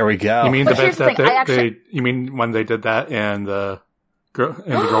Yeah, there we go. you mean But the here's bits the that thing, they you mean when they did that in the girl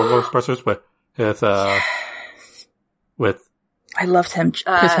Ghostbusters with I loved him.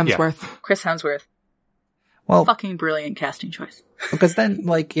 Chris Hemsworth. Chris Hemsworth. Well, Fucking brilliant casting choice. because then,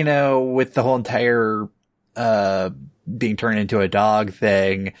 like, you know, with the whole entire, being turned into a dog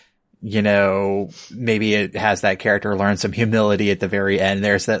thing, you know, maybe it has that character learn some humility at the very end.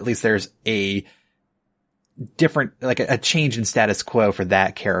 There's a different, like a change in status quo for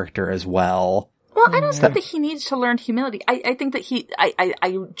that character as well. Well, I don't think that he needs to learn humility. I think that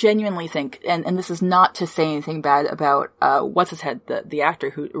I genuinely think, and this is not to say anything bad about, what's his head, the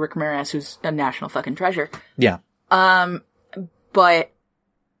actor Rick Moranis, who's a national fucking treasure. Yeah. But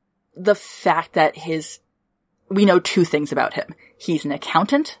the fact that we know two things about him. He's an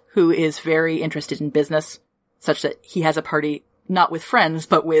accountant who is very interested in business, such that he has a party not with friends,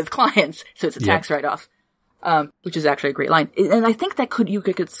 but with clients. So it's a tax write-off. Which is actually a great line. And I think that you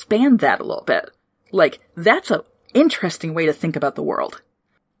could expand that a little bit. Like, that's a interesting way to think about the world.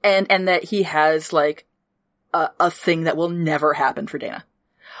 And that he has, like, a thing that will never happen for Dana.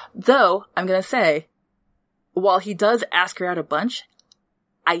 Though, I'm gonna say, while he does ask her out a bunch,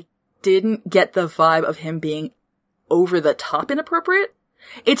 I didn't get the vibe of him being over the top inappropriate.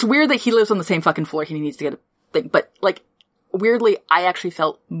 It's weird that he lives on the same fucking floor, he needs to get a thing, but, like, weirdly, I actually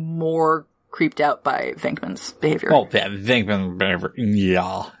felt more creeped out by Venkman's behavior. Oh, yeah, Venkman behavior.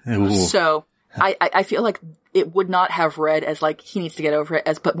 Yeah. Ooh. So, I feel like it would not have read as like, he needs to get over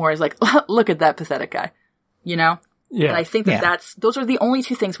it, but more as like, look at that pathetic guy. You know? Yeah. And I think that those are the only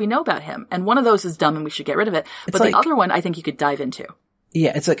two things we know about him. And one of those is dumb and we should get rid of it. But the other one, I think you could dive into.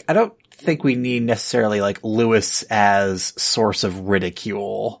 Yeah, it's like, I don't think we need necessarily like Lewis as source of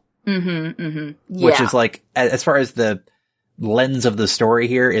ridicule. Yeah. Which is like, as far as the lens of the story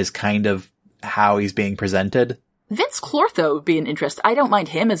here is kind of how he's being presented. Vince Clortho would be an interest. I don't mind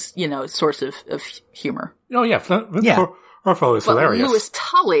him as, you know, source of humor. Oh yeah, Vince Clortho is hilarious. Louis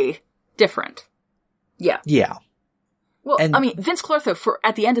Tully, different. Yeah. Yeah. Well, I mean, Vince Clortho,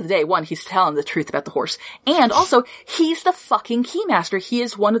 at the end of the day, one, he's telling the truth about the horse. And also, he's the fucking keymaster. He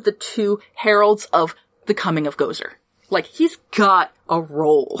is one of the two heralds of the coming of Gozer. Like, he's got a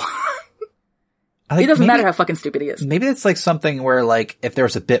role. It doesn't matter how fucking stupid he is. Maybe it's like something where, like, if there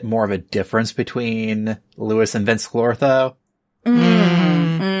was a bit more of a difference between Lewis and Vince Clortho.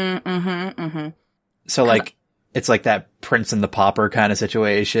 So, like, it's like that Prince and the Pauper kind of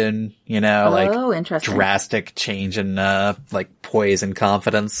situation, you know, interesting. Drastic change in, like, poise and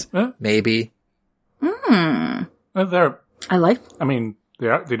confidence, maybe. I mean,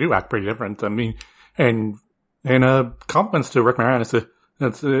 they do act pretty different. I mean, and compliments to Rick Moranis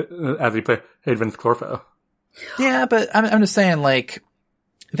as he played Vince Clortho. Yeah, but I'm just saying, like,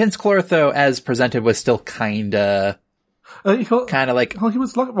 Vince Clortho as presented was still kinda like he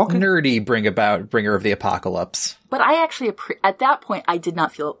was nerdy bringer of the apocalypse. But I actually, at that point, I did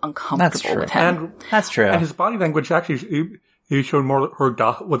not feel uncomfortable with him. That's true. And his body language actually, he showed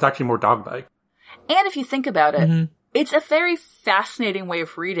was actually more dog-like. And if you think about it, it's a very fascinating way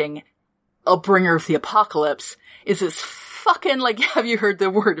of reading a bringer of the apocalypse, is this fucking, like, have you heard the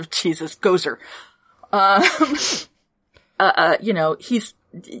word of Jesus, Gozer? You know,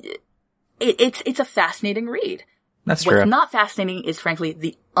 it's a fascinating read. That's true. What's not fascinating is, frankly,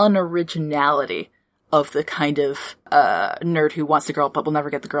 the unoriginality of the kind of nerd who wants the girl but will never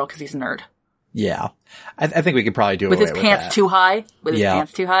get the girl because he's a nerd. Yeah. I think we could probably do with away his with pants that. too high. With his Yeah.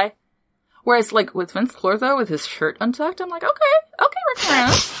 pants too high. Whereas, like, with Vince Clortho, with his shirt untucked, I'm like, okay, Rick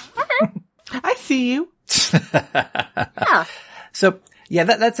Moranis. Okay. I see you. Yeah. So, yeah,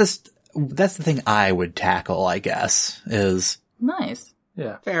 that's the thing I would tackle, I guess, is, Nice.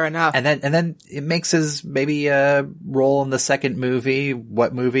 Yeah. Fair enough. and then it makes his maybe role in the second movie,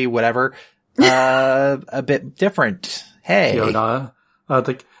 whatever, a bit different. Hey. Yoda,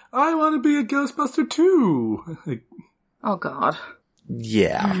 like, I want to be a Ghostbuster too. Like, Oh, God.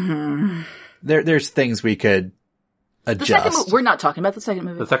 Yeah. There's things we could The adjust. second movie, we're not talking about the second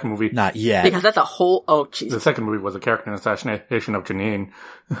movie. the second movie, Not yet. Because that's a whole, oh, jeez. the second movie was a character assassination of Janine.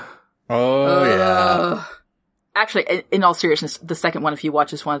 Oh, yeah. Actually, in all seriousness, the second one, if you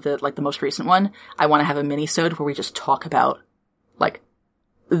watch this one, the most recent one, I want to have a mini-sode where we just talk about, like,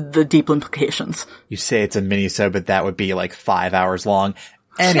 the deep implications. You say it's a mini-sode, but that would be like 5 hours long.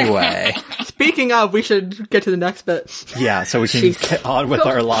 Anyway. Speaking of, we should get to the next bit. Yeah, so we can Jeez. get on with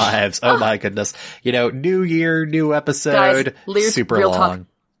our lives. Oh my goodness. You know, new year, new episode, Guys, super real long. talk.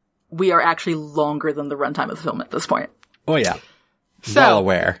 We are actually longer than the runtime of the film at this point. Oh yeah. So- Well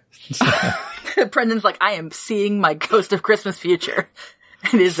aware. Brendan's like, I am seeing my Ghost of Christmas Future.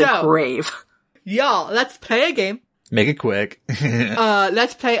 It is a So- grave. Y'all, let's play a game. Make it quick.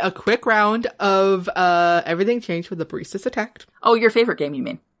 Let's play a quick round of Everything Changed when the Baristas Attacked. Oh, your favorite game, you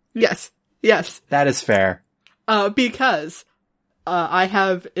mean? Yes. That is fair. Because I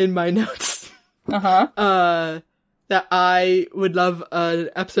have in my notes Uh-huh. that I would love an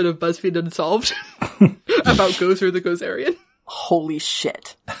episode of BuzzFeed Unsolved about Gozer the Gozerian. Holy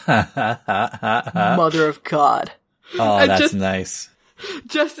shit. Mother of God. Oh, And that's just- nice.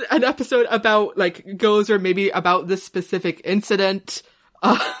 Just an episode about, like, Gozer, maybe about this specific incident.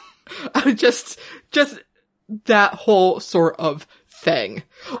 Just that whole sort of thing.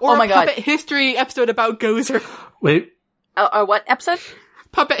 Or Oh my a God. Puppet History episode about Gozer. Wait, What episode?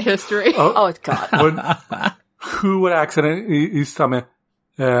 Puppet History. Oh, it's God. who would accidentally summon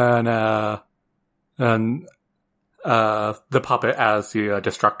the puppet as the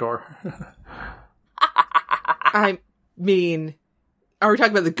Destructor? I mean, are we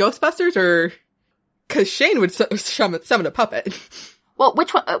talking about the Ghostbusters or? Cause Shane would summon a puppet. Well,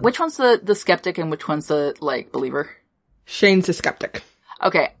 which one's the skeptic and which one's the, like, believer? Shane's a skeptic.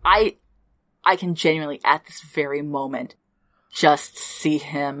 Okay, I can genuinely, at this very moment, just see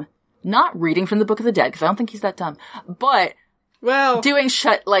him not reading from the Book of the Dead, because I don't think he's that dumb, but Well, doing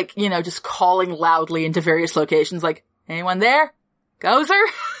just calling loudly into various locations, like, anyone there? Gozer?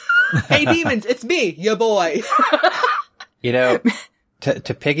 hey demons, it's me, your boy. You know,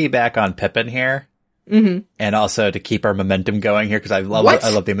 to piggyback on Pippin here, and also to keep our momentum going here, because I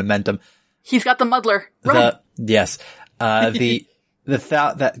love the momentum. He's got the muddler. Run! Yes. The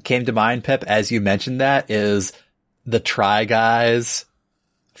thought that came to mind, Pip, as you mentioned that, is the Try Guys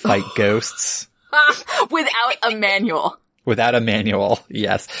fight ghosts Without a manual. without a manual.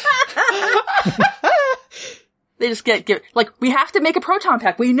 Yes. They just like, we have to make a proton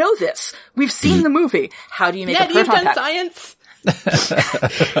pack. We know this. We've seen the movie. How do you make a Yeah, you've proton done pack? science.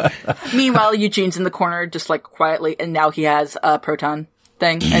 Meanwhile, Eugene's in the corner, just like quietly, and now he has a proton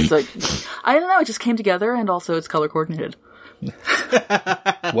thing. And it's like, I don't know, it just came together, and also it's color coordinated. What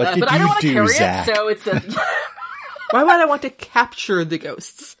did But I don't you want to do, carry Zach? it, so it's a... Why would I want to capture the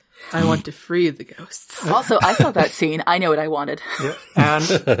ghosts? I want to free the ghosts. Also, I saw that scene. I know what I wanted. Yeah. And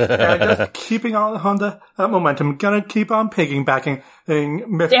just keeping on the momentum, gonna keep on piggybacking.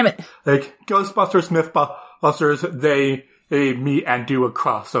 Damn it. Like Ghostbusters, Mythbusters, they meet and do a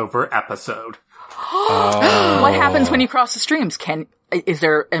crossover episode. What happens when you cross the streams? Is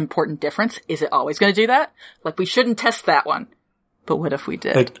there an important difference? Is it always going to do that? Like, we shouldn't test that one. But what if we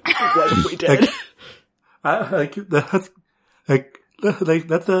did? What if we did?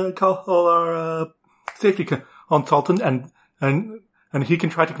 Let's call our safety consultant, and he can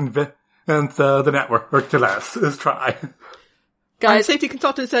try to convince the network to let us try. Our Guys, safety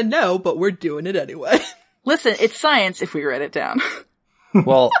consultant said no, but we're doing it anyway. listen, it's science if we write it down.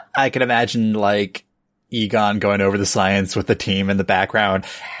 Well, I can imagine, like, Egon going over the science with the team in the background,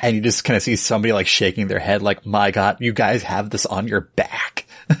 and you just kind of see somebody, like, shaking their head like, my God, you guys have this on your back.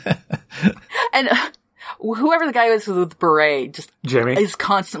 And whoever the guy is with the beret just Jamie? is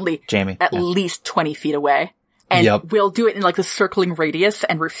constantly Jamie, at yeah. least 20 feet away. and we'll do it in like the circling radius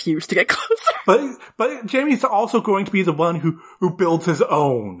and refuse to get closer. But Jamie's also going to be the one who builds his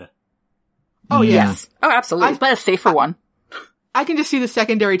own. Oh, Yes. Oh, absolutely. But a safer one. I can just see the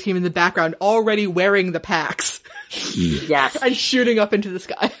secondary team in the background already wearing the packs. Yes. And shooting up into the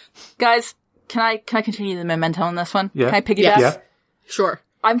sky. Guys, can I continue the memento on this one? Yeah. Can I piggyback? Yeah. Sure.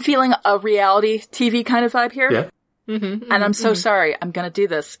 I'm feeling a reality TV kind of vibe here. Yeah. Mm-hmm, And I'm so sorry. I'm gonna do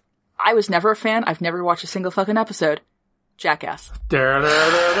this. I was never a fan. I've never watched a single fucking episode. Jackass.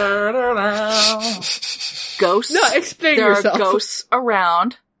 Ghosts. No, explain there yourself. There are ghosts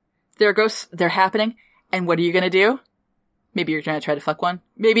around. There are ghosts. They're happening. And what are you gonna do? Maybe you're gonna try to fuck one.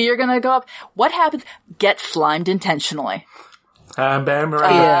 Maybe you're gonna go up. What happens? Get slimed intentionally. And bam,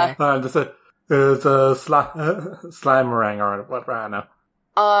 it's a slime meringue or what? I don't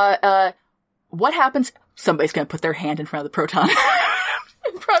know. What happens? Somebody's gonna put their hand in front of the proton.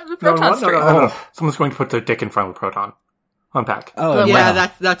 In front of the proton stream. No. Someone's going to put their dick in front of the proton. Unpack. Oh, Yeah,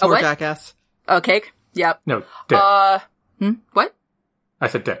 wow. that's more what? Jackass. Oh, cake? Yep. No, dick. What? I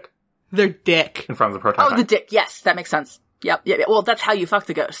said dick Their dick. in front of the proton. Oh, the dick. Yes, that makes sense. Yep. Well, that's how you fuck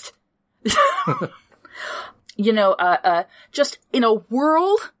the ghost. Just in a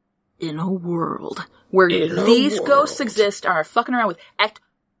world where these ghosts exist and are fucking around with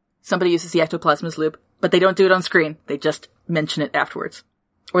somebody uses the ectoplasm as lube, but they don't do it on screen. They just mention it afterwards.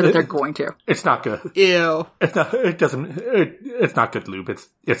 Or that they're going to. It's not good. Ew. It's not good lube.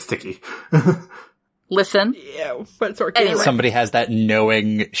 It's sticky. Listen. Ew. But it's organic. Anyway. Somebody has that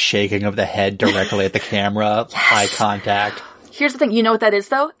knowing shaking of the head directly at the camera, eye contact. Here's the thing. You know what that is,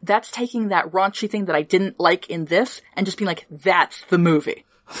 though? That's taking that raunchy thing that I didn't like in this and just being like, that's the movie.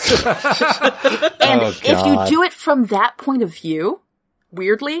 And if you do it from that point of view,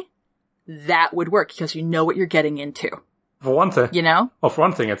 weirdly, that would work because you know what you're getting into. For one thing, You know? well, for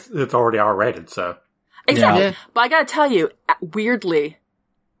one thing, it's already R-rated, so. Exactly. Yeah. But I gotta tell you, weirdly,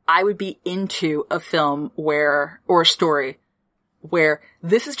 I would be into a film or a story where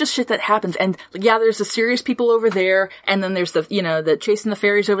this is just shit that happens. And yeah, there's the serious people over there, and then there's the chasing the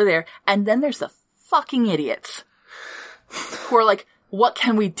fairies over there, and then there's the fucking idiots who are like, what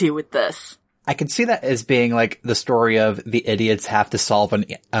can we do with this? I can see that as being like the story of the idiots have to solve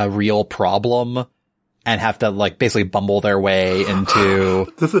a real problem and have to like basically bumble their way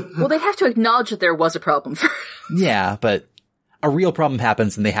into. Well, they'd have to acknowledge that there was a problem first. Yeah, but a real problem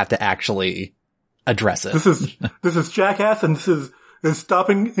happens and they have to actually address it. This is Jackass, and this is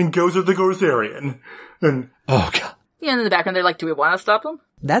stopping and Gozer the Gozerian. And Oh god. Yeah, and in the background, they're like, do we want to stop them?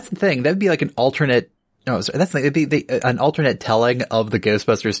 That's the thing. That'd be like an alternate. No, sorry, that's like, it'd be an alternate telling of the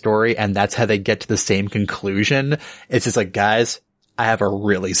Ghostbusters story, and that's how they get to the same conclusion. It's just like, guys, I have a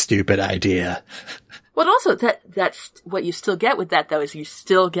really stupid idea. Well, also, that's what you still get with that, though, is you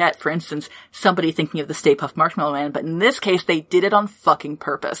still get, for instance, somebody thinking of the Stay Puft Marshmallow Man, but in this case, they did it on fucking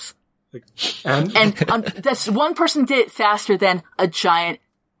purpose. and That's one person did it faster than a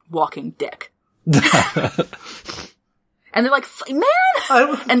walking dick. And they're like,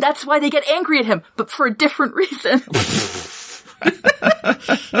 man! And that's why they get angry at him, but for a different reason.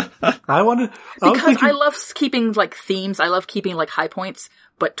 Because I love keeping, like, themes. I love keeping, like, high points,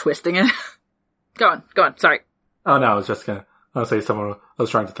 but twisting it. Go on, sorry. Oh no, I was say someone, I was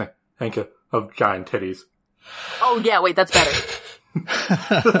trying to think of giant titties. Oh yeah, wait, that's better.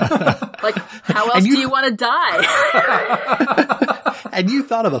 Like, how else do you want to die? And you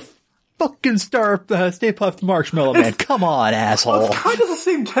thought of a fucking Stay Puft Marshmallow Man. Come on, asshole. It's kind of the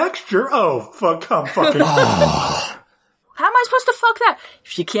same texture. Oh, fucking. How am I supposed to fuck that?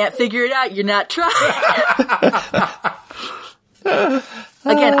 If you can't figure it out, you're not trying.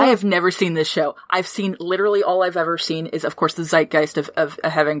 Again, I have never seen this show. I've seen literally all I've ever seen is, of course, the zeitgeist of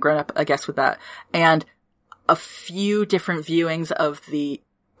having grown up, I guess, with that. And a few different viewings of the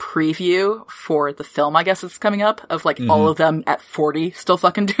preview for the film, I guess, that's coming up, of like all of them at 40 still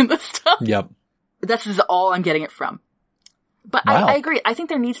fucking doing this stuff. Yep. This is all I'm getting it from. But Wow. I agree. I think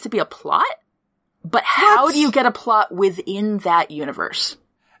there needs to be a plot. But how do you get a plot within that universe?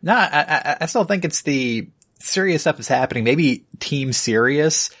 No, I still think it's the serious stuff that's happening. Maybe Team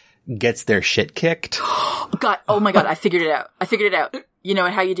Serious gets their shit kicked. God, oh my god, I figured it out. You know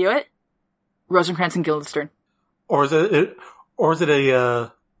how you do it? Rosencrantz and Guildenstern. Or is it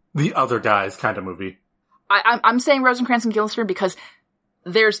a the other guys kind of movie? I'm saying Rosencrantz and Guildenstern because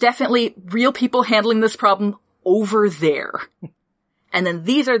there's definitely real people handling this problem over there. And then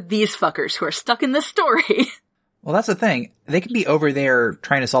these are these fuckers who are stuck in this story. Well, that's the thing. They can be over there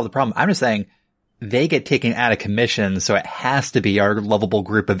trying to solve the problem. I'm just saying they get taken out of commission, so it has to be our lovable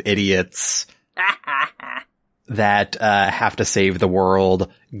group of idiots that have to save the world.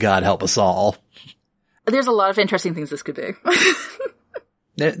 God help us all. There's a lot of interesting things this could be.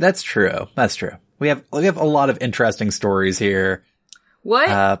 That's true. That's true. We have a lot of interesting stories here.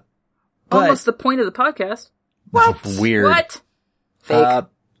 What? Almost the point of the podcast. What? Weird. What? Fake.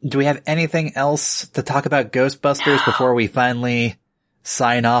 Do we have anything else to talk about Ghostbusters before we finally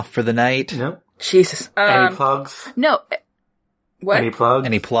sign off for the night? Nope. Jesus. Any plugs? No. What? Any plugs?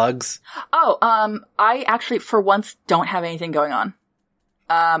 Any plugs? Oh, I actually, for once, don't have anything going on.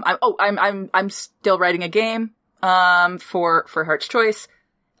 I'm still writing a game, for Heart's Choice.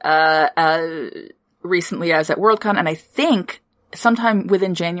 Recently I was at Worldcon, and I think sometime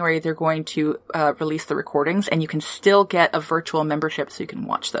within January they're going to, release the recordings, and you can still get a virtual membership so you can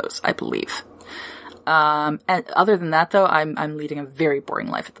watch those, I believe. And other than that though, I'm leading a very boring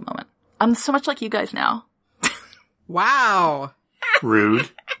life at the moment. I'm so much like you guys now. Wow. Rude.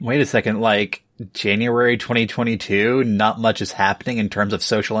 Wait a second, like, January 2022, not much is happening in terms of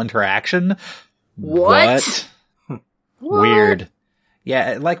social interaction? What? Weird.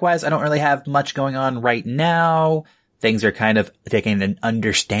 Yeah, likewise, I don't really have much going on right now. Things are kind of taking an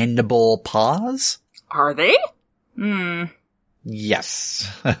understandable pause. Are they? Yes.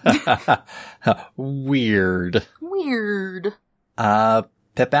 Weird.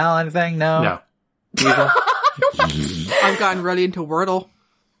 Pip Al, anything? No? No. I've gotten really into Wordle.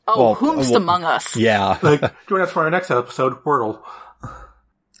 Oh, whomst among us? Yeah. Like, join us for our next episode, Wordle.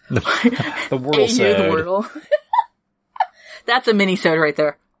 The Wordle AU the Wordle. That's a mini-sode right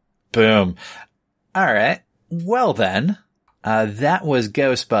there. Boom. Alright. Well then, that was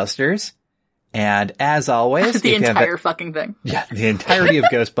Ghostbusters. And as always, the entire fucking thing. Yeah, the entirety of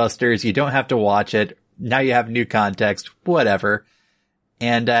Ghostbusters. You don't have to watch it. Now you have new context. Whatever.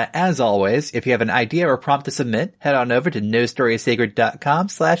 And as always, if you have an idea or prompt to submit, head on over to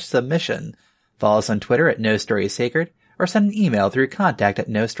nostorysacred.com/submission. Follow us on Twitter at nostorysacred, or send an email through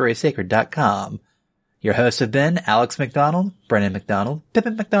contact@nostorysacred.com. Your hosts have been Alex McDonald, Brennan McDonald,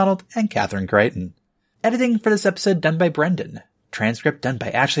 Pippin McDonald, and Catherine Crichton. Editing for this episode done by Brendan. Transcript done by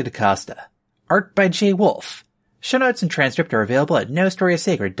Ashley DaCosta. Art by Jay Wolf. Show notes and transcript are available at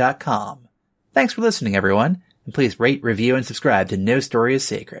nostorysacred.com. Thanks for listening, everyone. And please rate, review, and subscribe to No Story is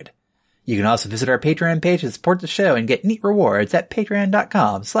Sacred. You can also visit our Patreon page to support the show and get neat rewards at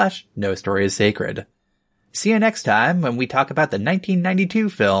patreon.com/nostorysacred. See you next time when we talk about the 1992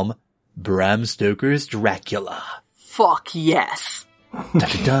 film, Bram Stoker's Dracula. Fuck yes.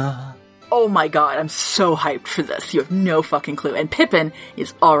 Da-da-da. Oh my god, I'm so hyped for this. You have no fucking clue. And Pippin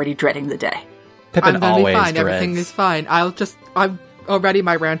is already dreading the day. Pippin I'm gonna always be fine. dreads. Everything is fine. I'm already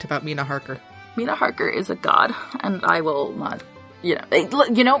my rant about Mina Harker. Mina Harker is a god, and I will not,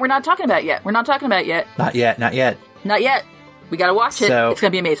 we're not talking about it yet. Not yet. Not yet. We gotta watch it. It's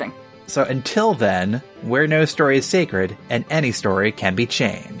gonna be amazing. So until then, where no story is sacred, and any story can be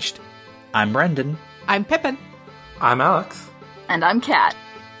changed. I'm Brendan. I'm Pippin. I'm Alex. And I'm Kat.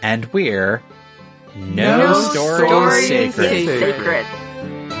 And we're No Story is Sacred. Sacred.